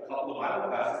take a couple of Bible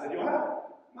classes that you'll have.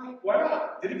 I'm like, why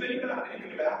not? Didn't think about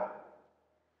anything about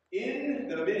it. In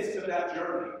the midst of that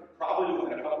journey, probably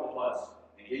within a couple of months,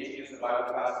 engaging in some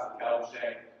Bible classes with Calvin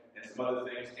Shank and some other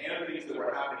things, and things that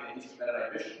were happening in East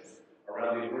Mennonite missions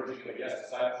around the emerging of Yes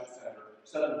Discipleship Center,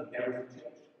 suddenly everything changed.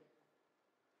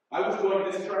 I was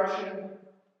going this direction,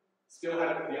 still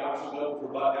had the options open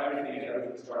for about everything, and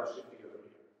everything started shifting over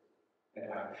here. And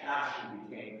my passion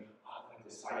became, I want to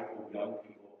disciple young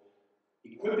people,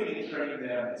 equipping and training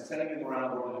them, and sending them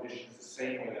around the world of missions the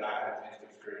same way that I had a chance to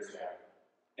experience that.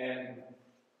 And,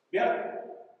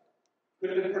 could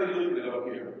have been pretty lucrative up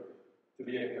here to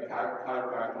be a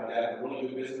chiropractor. My dad had a really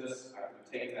good business. I could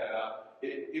take that up.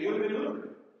 It would have been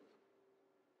lucrative.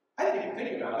 I didn't even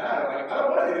think about that. I'm like, I don't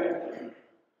want to do that.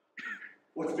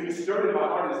 What's being stirred in my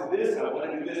heart is this. I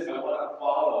want to do this. I want to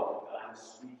follow what God is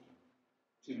speaking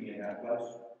to me in that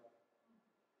place.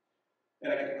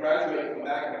 And I could graduate, come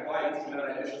back, and apply to East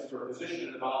Mennonite missions for a position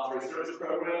in the voluntary service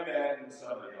program, and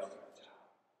somebody else got the job.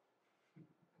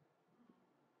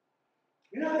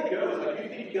 You know how it goes? Like, you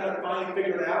think you got to finally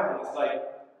figure it out, and it's like,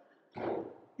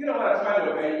 when I try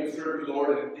to obey you and serve you,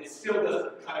 Lord, and it still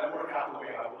doesn't kind of work out the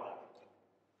way I would like.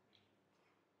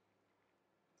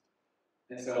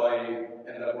 And so I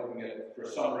ended up working for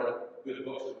a summer at Good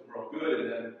Books with Grow Good,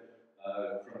 and then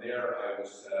from there I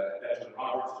was at Benjamin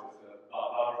Roberts with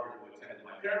Bob Robert, who attended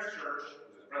my parents' church,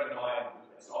 who was a friend of mine,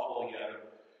 we went softball together,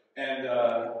 and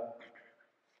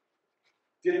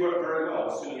did work very well. I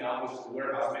was in the office as the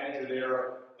warehouse manager there.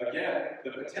 Again,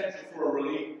 the potential for a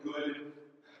really good,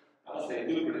 I won't say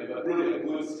lucrative, but really a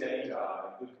good, steady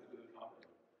job, a good company.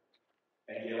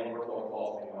 And Gail Merkel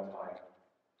calls me one time,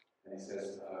 and he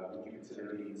says, would you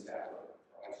consider leading staff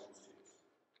for high school students?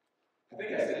 I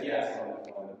think I said yes at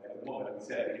the moment he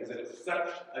said, because it was such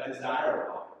a desire of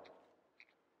mine.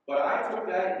 But I took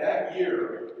that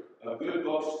year of Good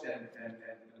Books and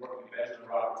working with Benjamin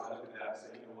Roberts, I looked at that and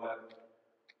said, you know what?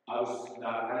 I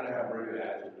didn't have a very good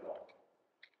attitude at all.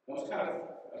 I was kind of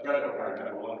a bread and butter. I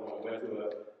remember one point we went to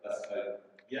a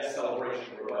yes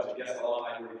celebration where a bunch of yes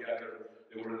alumni were together.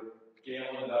 There were Gail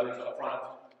and others up front.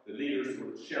 The leaders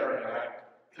were sharing, and I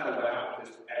kind of went out with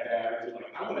this attitude,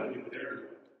 like, I want to do what they're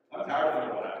doing. I'm tired of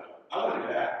doing what I'm doing. I want to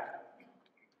do that.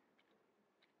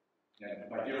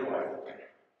 And my dear wife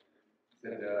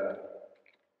said,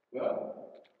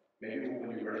 well, maybe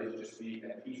when you're ready to just be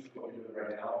at peace with what you're doing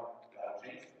right now, God will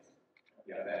change things.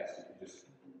 Yeah, thanks. You can just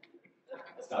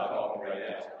stop talking right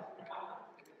now.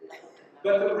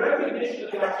 But the recognition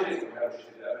of the opportunity, whenever she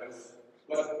did that,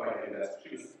 wasn't quite any best.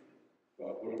 She was,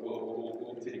 well,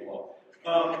 we'll continue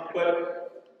on.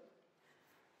 But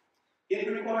it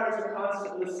requires a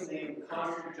constant listening,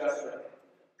 constant adjustment,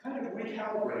 kind of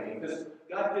recalibrating, because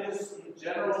God gives us some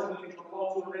general things we're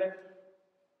called to, and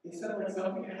then suddenly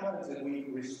something happens, and we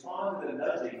respond to the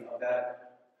nudging of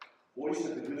that voice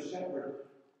of the Good Shepherd,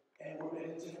 and we're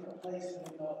in a different place than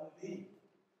we thought we'd be.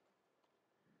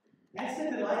 That's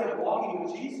the delight of walking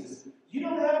with Jesus. You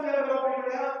don't have to have it all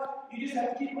figured out. You just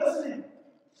have to keep listening.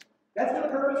 That's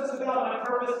what purpose is about. My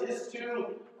purpose is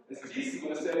to, as Jesus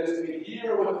would have said, is to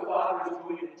hear what the Father is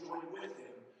doing and join with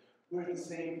Him. We're in the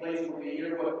same place where we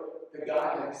hear what the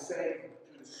God is saying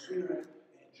through the Spirit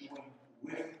and join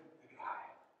with the guy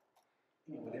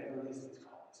in whatever it is he's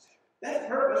calling us to. That's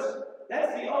purpose.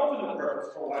 That's the ultimate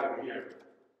purpose for why we're here.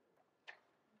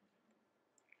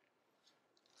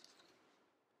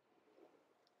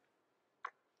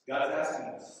 God's asking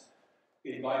us,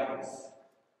 inviting us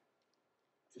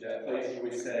to that place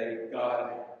where we say,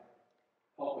 God,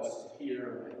 help us to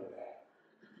hear and obey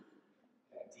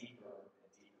at deeper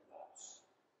and deeper levels.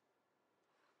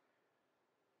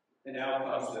 And now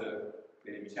comes the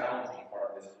maybe challenging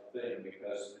part of this whole thing,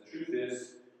 because the truth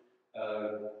is,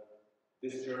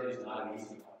 this journey is not an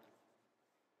easy one.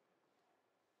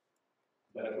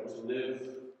 But if we're to live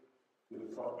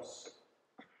with purpose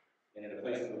and in a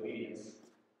place of obedience,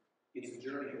 it's a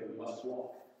journey that we must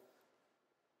walk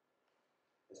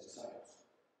as disciples.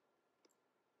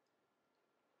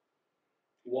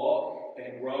 Walk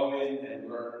and grow in and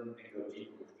learn and go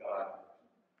deeper with God.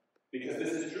 Because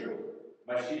this is true.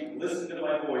 My sheep listen to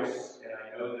my voice, and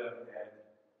I know them, and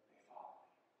they follow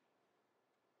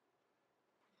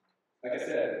me. Like I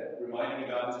said, reminding me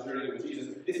about this journey with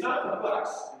Jesus, it's not complex.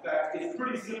 In fact, it's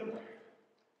pretty simple.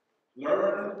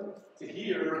 Learn to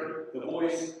hear the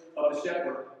voice of the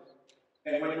shepherd.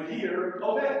 And when you hear,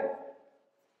 obey.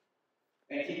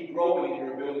 And keep growing in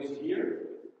your ability to hear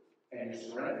and your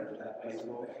surrender to that place of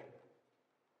obey.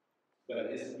 But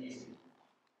it isn't easy.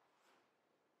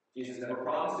 Jesus never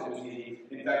promised it was easy.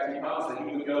 In fact, he promised that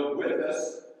he would go with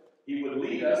us, he would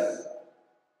lead us,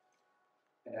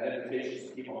 and that invitation is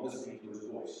to keep on listening to his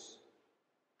voice.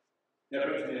 That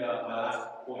brings me to my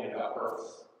last point about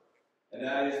purpose. And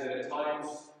that is that at times,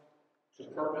 to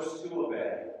purpose to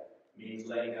obey means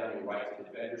laying down your right to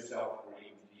defend yourself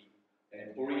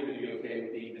or even to be okay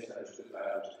with being misunderstood by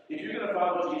others. If you're going to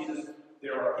follow Jesus,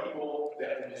 there are people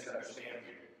that will misunderstand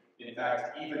you. In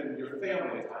fact, even your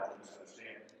family at times will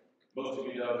misunderstand you. Most of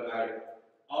you know that I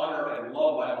honor and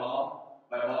love my mom.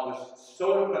 My mom was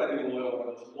so incredibly loyal, one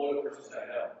of the most loyal persons I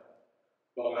know.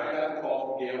 But when I got the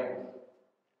call from Gail,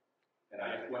 and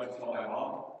I went to tell my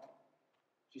mom,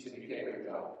 she said, "You can't quit your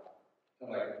job." I'm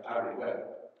like, "I already quit.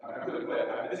 I'm going to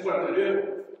quit. This is what I'm going to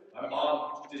do." My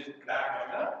mom just backed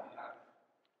me up.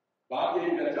 Bob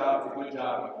gave you that job. It's a good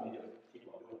job. You need to keep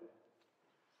on doing it.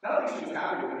 I don't think she was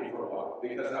happy with me for a while,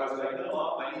 because I was like, "No,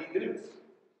 Mom, I need to do this."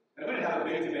 And we didn't have a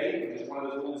big debate. It was just one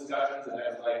of those little discussions, and I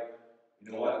was like,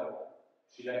 "You know what?"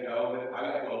 She let go of it.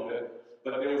 I let go of it.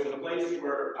 But there was a place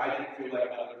where I didn't feel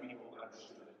like other people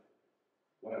understood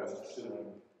what I was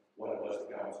pursuing, what it was that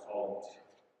God was calling me to.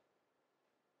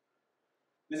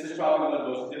 This is probably one of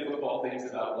the most difficult things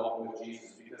about walking with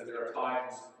Jesus, because there are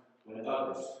times when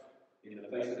others, in the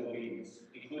place of obedience,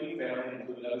 including family and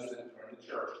including others that are in the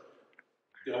church,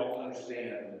 don't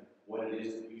understand what it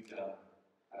is that you've done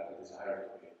out of a desire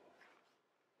to obey.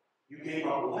 You gave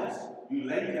up what? You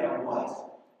laid down what?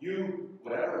 You,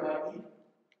 whatever it might be.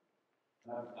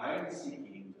 I am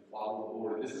seeking to follow the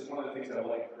Lord. This is one of the things I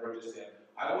want to encourage us in.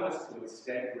 I want us to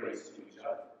extend grace to each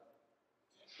other,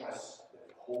 to trust that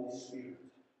the Holy Spirit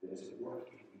that is at work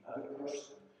in the other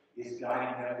person is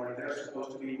guiding them where they're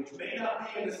supposed to be, which may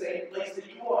not be in the same place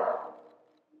that you are.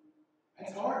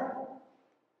 That's hard.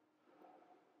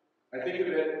 I think of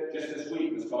it just this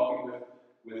week. I was talking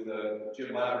with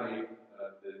Jim Lattery,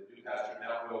 the new pastor in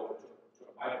Mountville,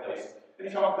 took my place. And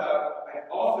he talked about,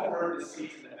 I've often heard this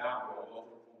season in Mountville, for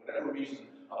whatever reason,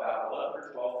 about 11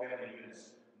 or 12 family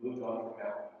units moved on from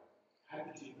Mountville. How did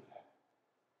you deal with that?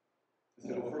 I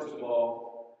said, well, first of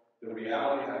all, the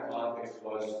reality in that context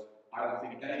was, I don't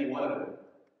think any one of them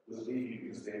was leaving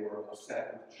because they were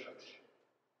upset with the church.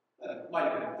 It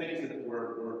might have been things that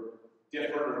were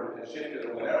different or had shifted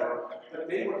or whatever, but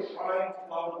they were trying to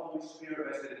follow the Holy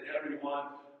Spirit. I said, and everyone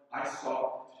I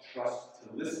sought to trust,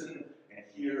 to listen and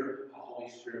hear how the Holy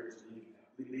Spirit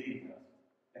was leading them,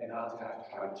 and not to have to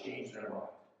try to change their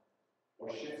mind or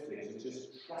shift things. It's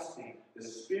just trusting the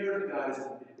Spirit of God is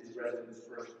resident in this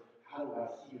person. How do I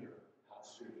hear how the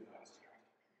Spirit of God is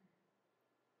directing?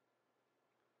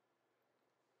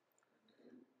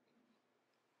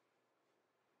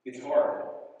 It's hard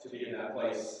to be in that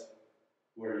place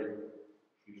where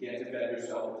you can't defend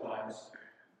yourself at times.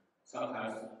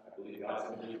 Sometimes, I believe God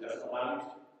doesn't allow you to.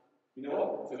 You know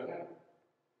what? It's okay.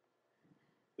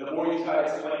 The more you try to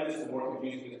explain this, the more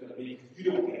confusing it's going to be, because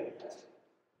you don't get it.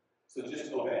 So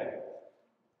just obey.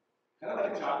 Kind of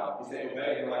like a child. You say obey,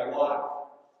 and you're like, why?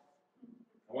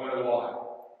 I want to know why.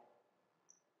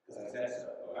 Because I said so.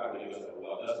 Oh, I believe so.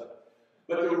 Well, doesn't it?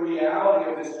 But the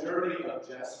reality of this journey of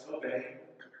just obeying,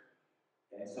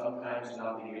 and sometimes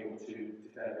not being able to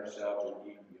defend ourselves or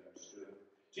even be understood.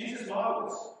 Jesus modeled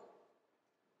this.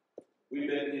 We've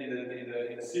been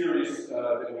in the series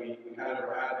that we had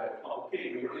over at Humble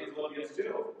King. We were in Philippians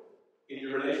 2. In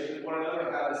your relationship with one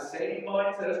another, have the same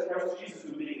mindset as Christ Jesus,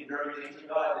 who being in very nature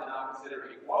God, did not consider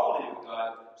equality with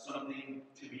God something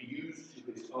to be used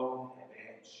to his own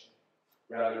advantage.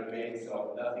 Rather, he made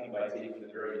himself nothing by taking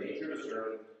the very nature of a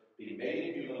servant, being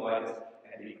made in human likeness,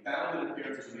 and being found in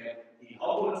appearance as a man. He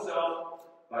humbled himself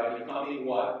by becoming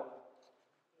what?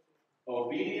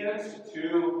 Obedient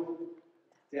to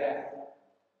death.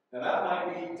 Now that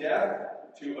might be death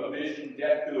to a vision,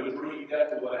 death to a dream, death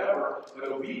to whatever, but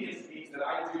obedience means that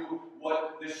I do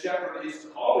what the shepherd is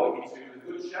calling me to, the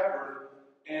good shepherd,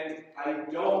 and I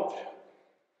don't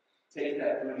take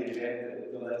that through the agenda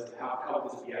that lets how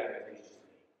would this be advantageous to me.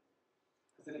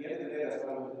 Because at the end of the day, that's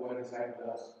what a disciple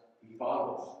does. He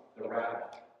follows the rabbi,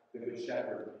 the good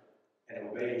shepherd, and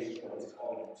obeys what he's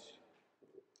calling him to.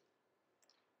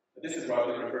 But this is what I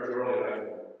was going to refer to earlier, and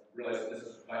I realized this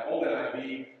is my old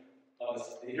NIV.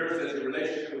 Here it says, your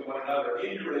relationship with one another.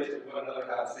 In your relationship with one another,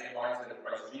 have the same mindset of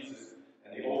Christ Jesus.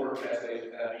 And the older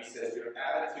translation of NIV says, your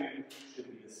attitude should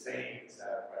be the same as that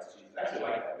of Christ Jesus. I actually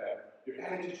like that better. Your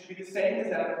attitude should be the same as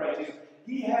that of Christ Jesus.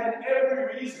 He had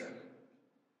every reason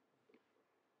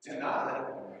to not let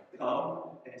them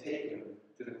come and take him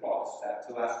to the cross. That's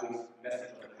the last week's message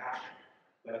on the passion.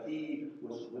 But he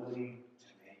was willing to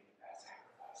make that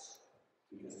sacrifice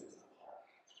because it was the heart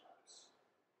of his purpose.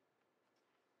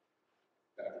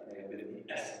 In fact, it may have been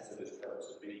the essence of his purpose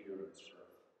of being here on this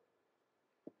earth.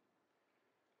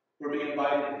 We're being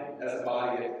invited as a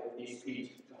body at East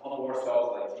Pete to humble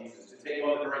ourselves like Jesus, to take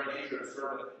on the very nature of a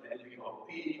servant and to become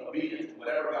obedient to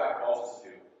whatever God calls us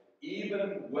to,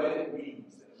 even when it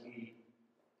means that we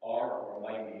are or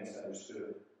might be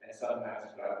misunderstood. And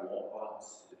sometimes God won't want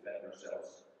us to defend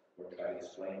ourselves or try to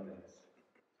explain things.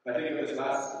 I think of this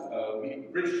last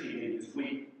bridge team this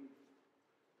week.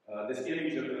 This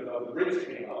image of the bridge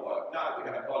came up. Not that we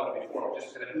haven't thought of it before,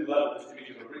 just at a new level, this image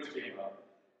of a bridge came up.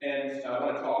 And I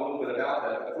want to talk a little bit about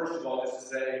that. But first of all, just to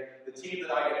say, the team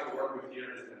that I get to work with here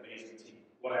is an amazing team.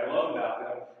 What I love about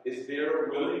them is they're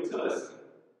willing to listen.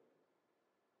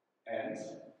 And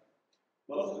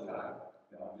most of the time,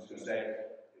 I'm just going to say,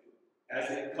 as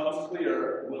it comes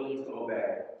clear, willing to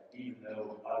obey, even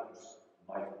though others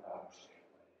might not understand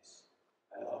what it is.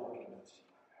 I love working with a team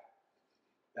like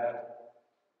that. That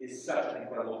is such an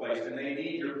incredible place, and they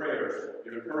need your prayers,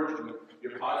 your encouragement,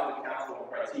 your positive counsel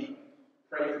and critique.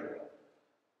 Pray for them.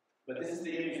 But this is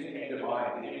the image that came to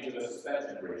mind, the image of a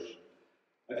suspension bridge.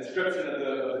 A description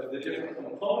of the different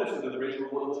components of the bridge were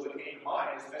what came to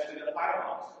mind, especially the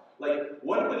pylons. Like,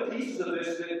 what are the pieces of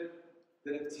this that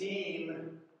the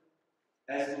team,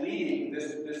 as leading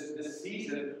this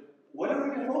season, what are we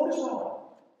going to focus on?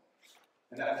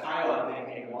 And that pylon thing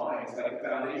came to mind. It's like the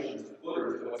foundations, the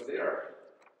footers, what's there.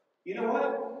 You know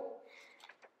what?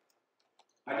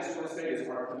 I just want to say this,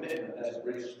 our commitment as a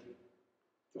bridge team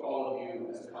to all of you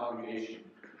as a congregation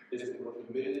is that we're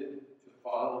committed to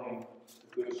following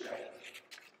the Good Shepherd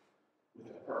with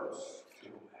a purpose to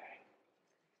obey.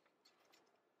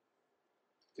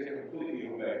 To completely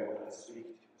obey what God is speaking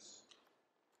to us.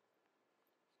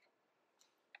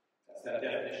 That's that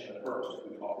definition of purpose that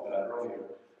we talked about earlier.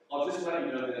 I'll just let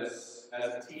you know this,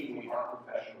 as a team, we aren't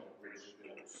professional bridge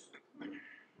builders.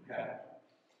 Okay?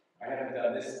 I haven't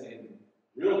done this in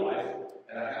real life,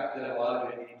 and I have done a lot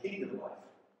of it in kingdom life.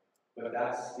 But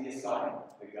that's the assignment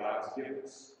that God has given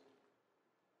us.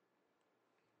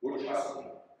 We're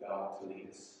trusting God to lead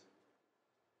us.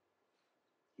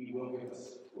 He will give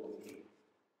us what we need.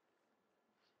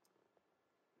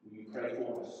 Will you pray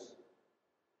for us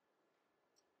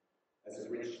as a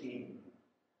bridge team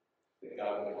that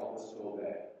God will help us to obey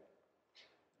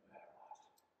no matter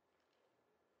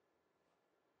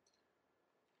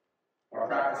what? Our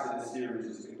practice in this series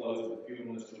is to close with a few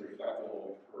minutes to reflect on what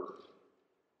we've heard.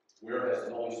 Where has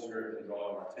the Holy Spirit been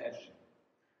drawing our attention?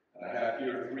 And I have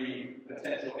here 3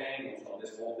 potential angles on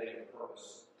this whole thing of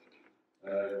purpose.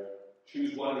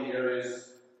 Choose one of the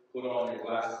areas, put on your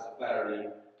glasses of clarity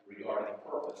regarding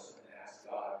purpose, and ask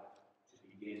God to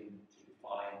begin to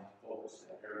define focus in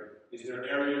that area. Is there an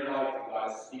area in your life that God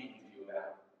is speaking to you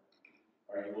about?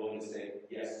 Are you willing to say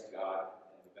yes to God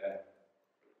and obey?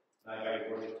 I invite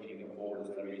the worship team to come forward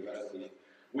as I read the rest of these.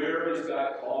 Where is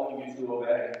God calling you to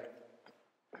obey?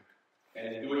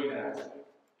 And in doing that,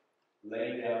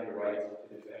 laying down your right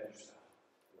to defend yourself,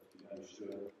 to be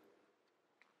understood.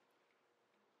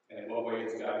 And in what way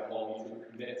is God calling you to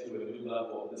commit to a new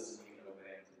level of listening and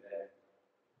obeying today?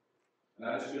 And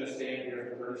I'm just going to stand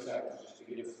here for 30 seconds just to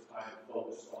give us time to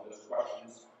focus on those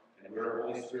questions and where the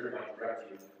Holy Spirit might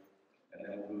direct you. And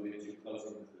then we'll move into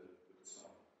closing with the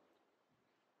song.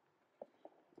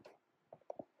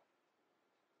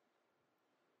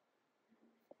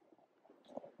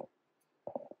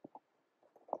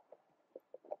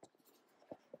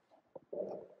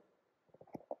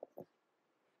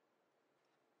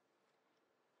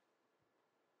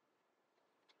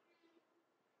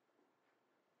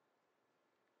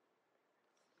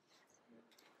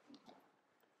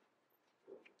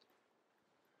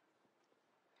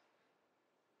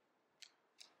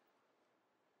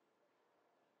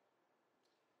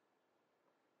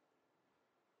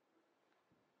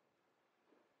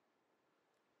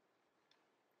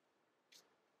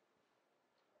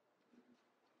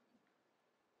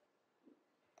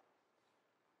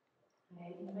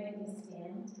 invite you to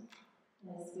stand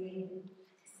as we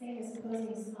sing this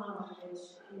closing song, which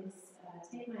is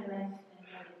Take My Life and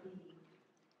Let It Be.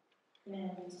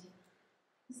 And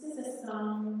this is a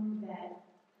song that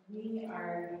we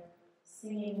are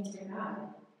singing to God.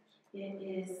 It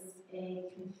is a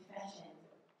confession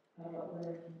of what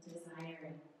we're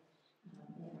desiring in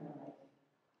our life.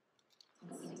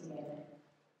 Let's sing together.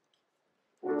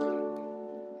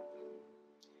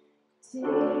 Take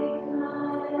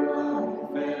my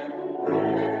life and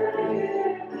let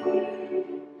it be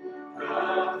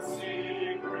from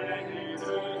secret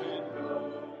to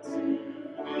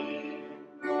thee.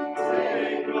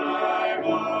 Take my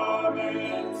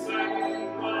moments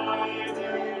and my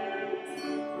days,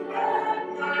 let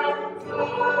them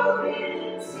flow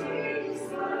in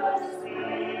ceaseless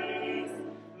praise.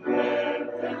 Let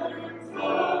them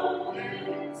flow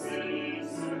in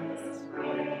ceaseless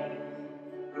praise.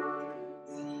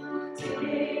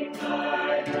 Take my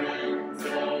hands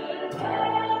and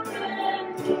let them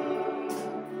move.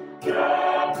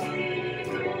 Guide me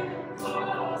in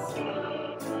lost of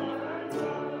my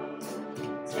love.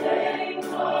 Take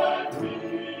my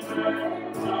feet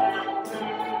and let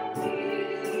them be.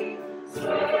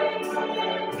 Strength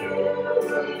and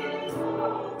beautiful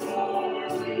for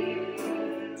me.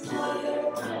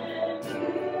 Strength and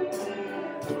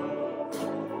beautiful for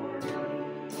me.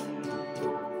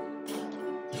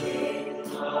 Take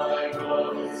my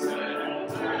voice and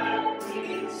let me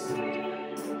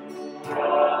sing.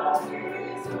 All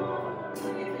is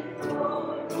only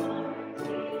for my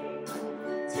King.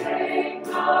 Take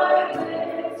my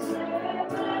lips and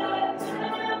let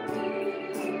them be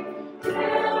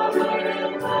filled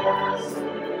with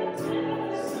messages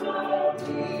of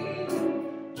thee.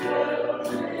 Filled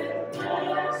with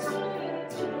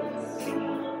messages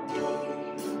of thee.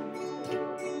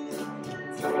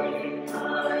 Take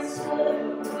my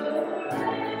silver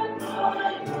and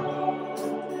my gold,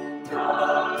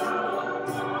 God of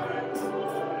my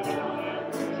Lord, I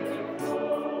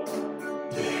behold.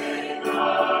 Take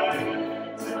my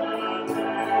hands and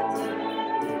let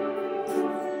them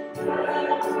move.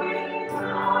 Every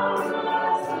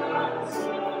promise thou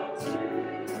shalt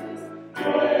choose.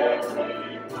 Every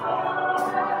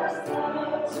promise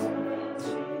thou shalt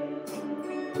choose.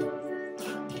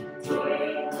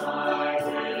 Take my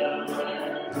will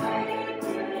and make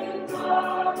it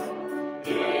God.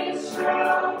 It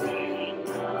shall be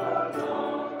no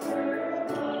longer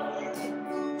mine.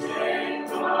 Take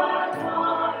my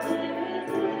heart, it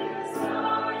is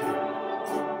thine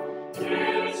own.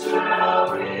 It shall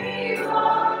be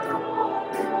thy royal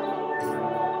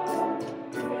throne.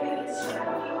 It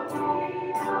shall be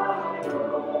thy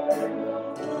royal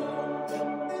throne.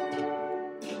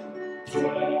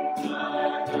 Take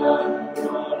my gun,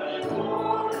 my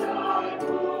Lord, I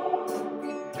will,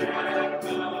 and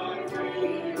thy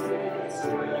favorite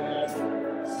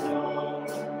treasure stone.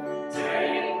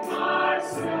 Take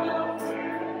myself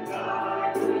and I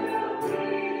will be,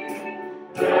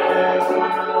 ever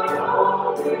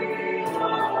only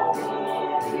all for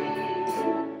thee,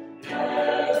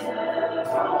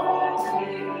 ever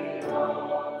only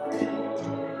all for thee.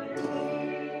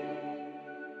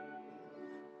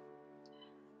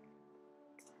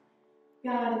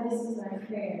 God, this is our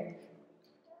prayer,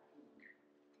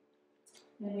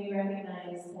 and we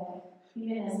recognize that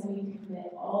even as we commit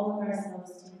all of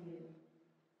ourselves to you,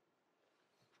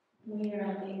 we are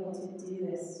unable to do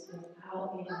this without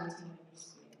the anointing of your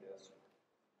Spirit.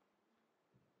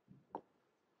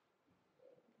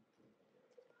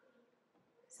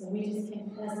 So we just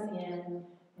confess again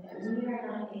that we are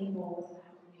not able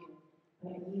without you,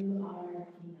 but you are enough.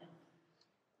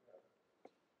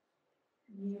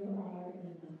 You are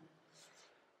enough.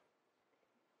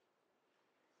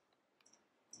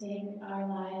 Take our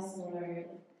lives, Lord,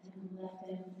 and let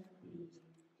them be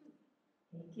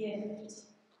a gift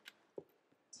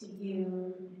to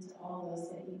you and to all those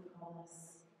that you call us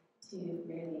to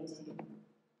relate to.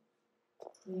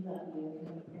 We love you and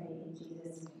we pray in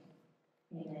Jesus'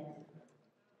 name. Amen.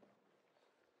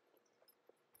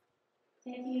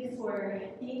 Thank you for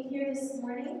being here this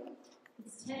morning.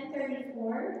 It's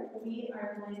 10:34. We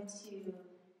are going to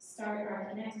start our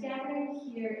Connect gathering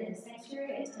here in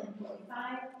Sanctuary at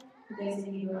 10:45. For those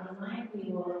of you who are online,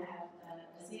 we will have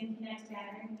a Zoom Connect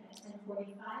gathering at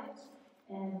 10:45.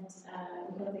 And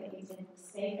we hope that you can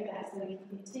stay for that so we can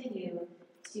continue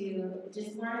to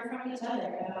just learn from each other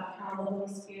about how the Holy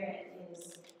Spirit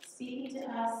is speaking to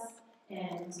us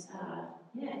and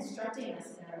instructing us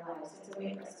in our lives. It's a way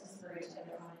for us to spur each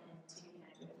other on and to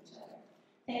connect with each other.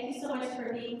 Thank you so much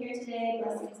for being here today.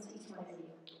 Blessings to each one of you.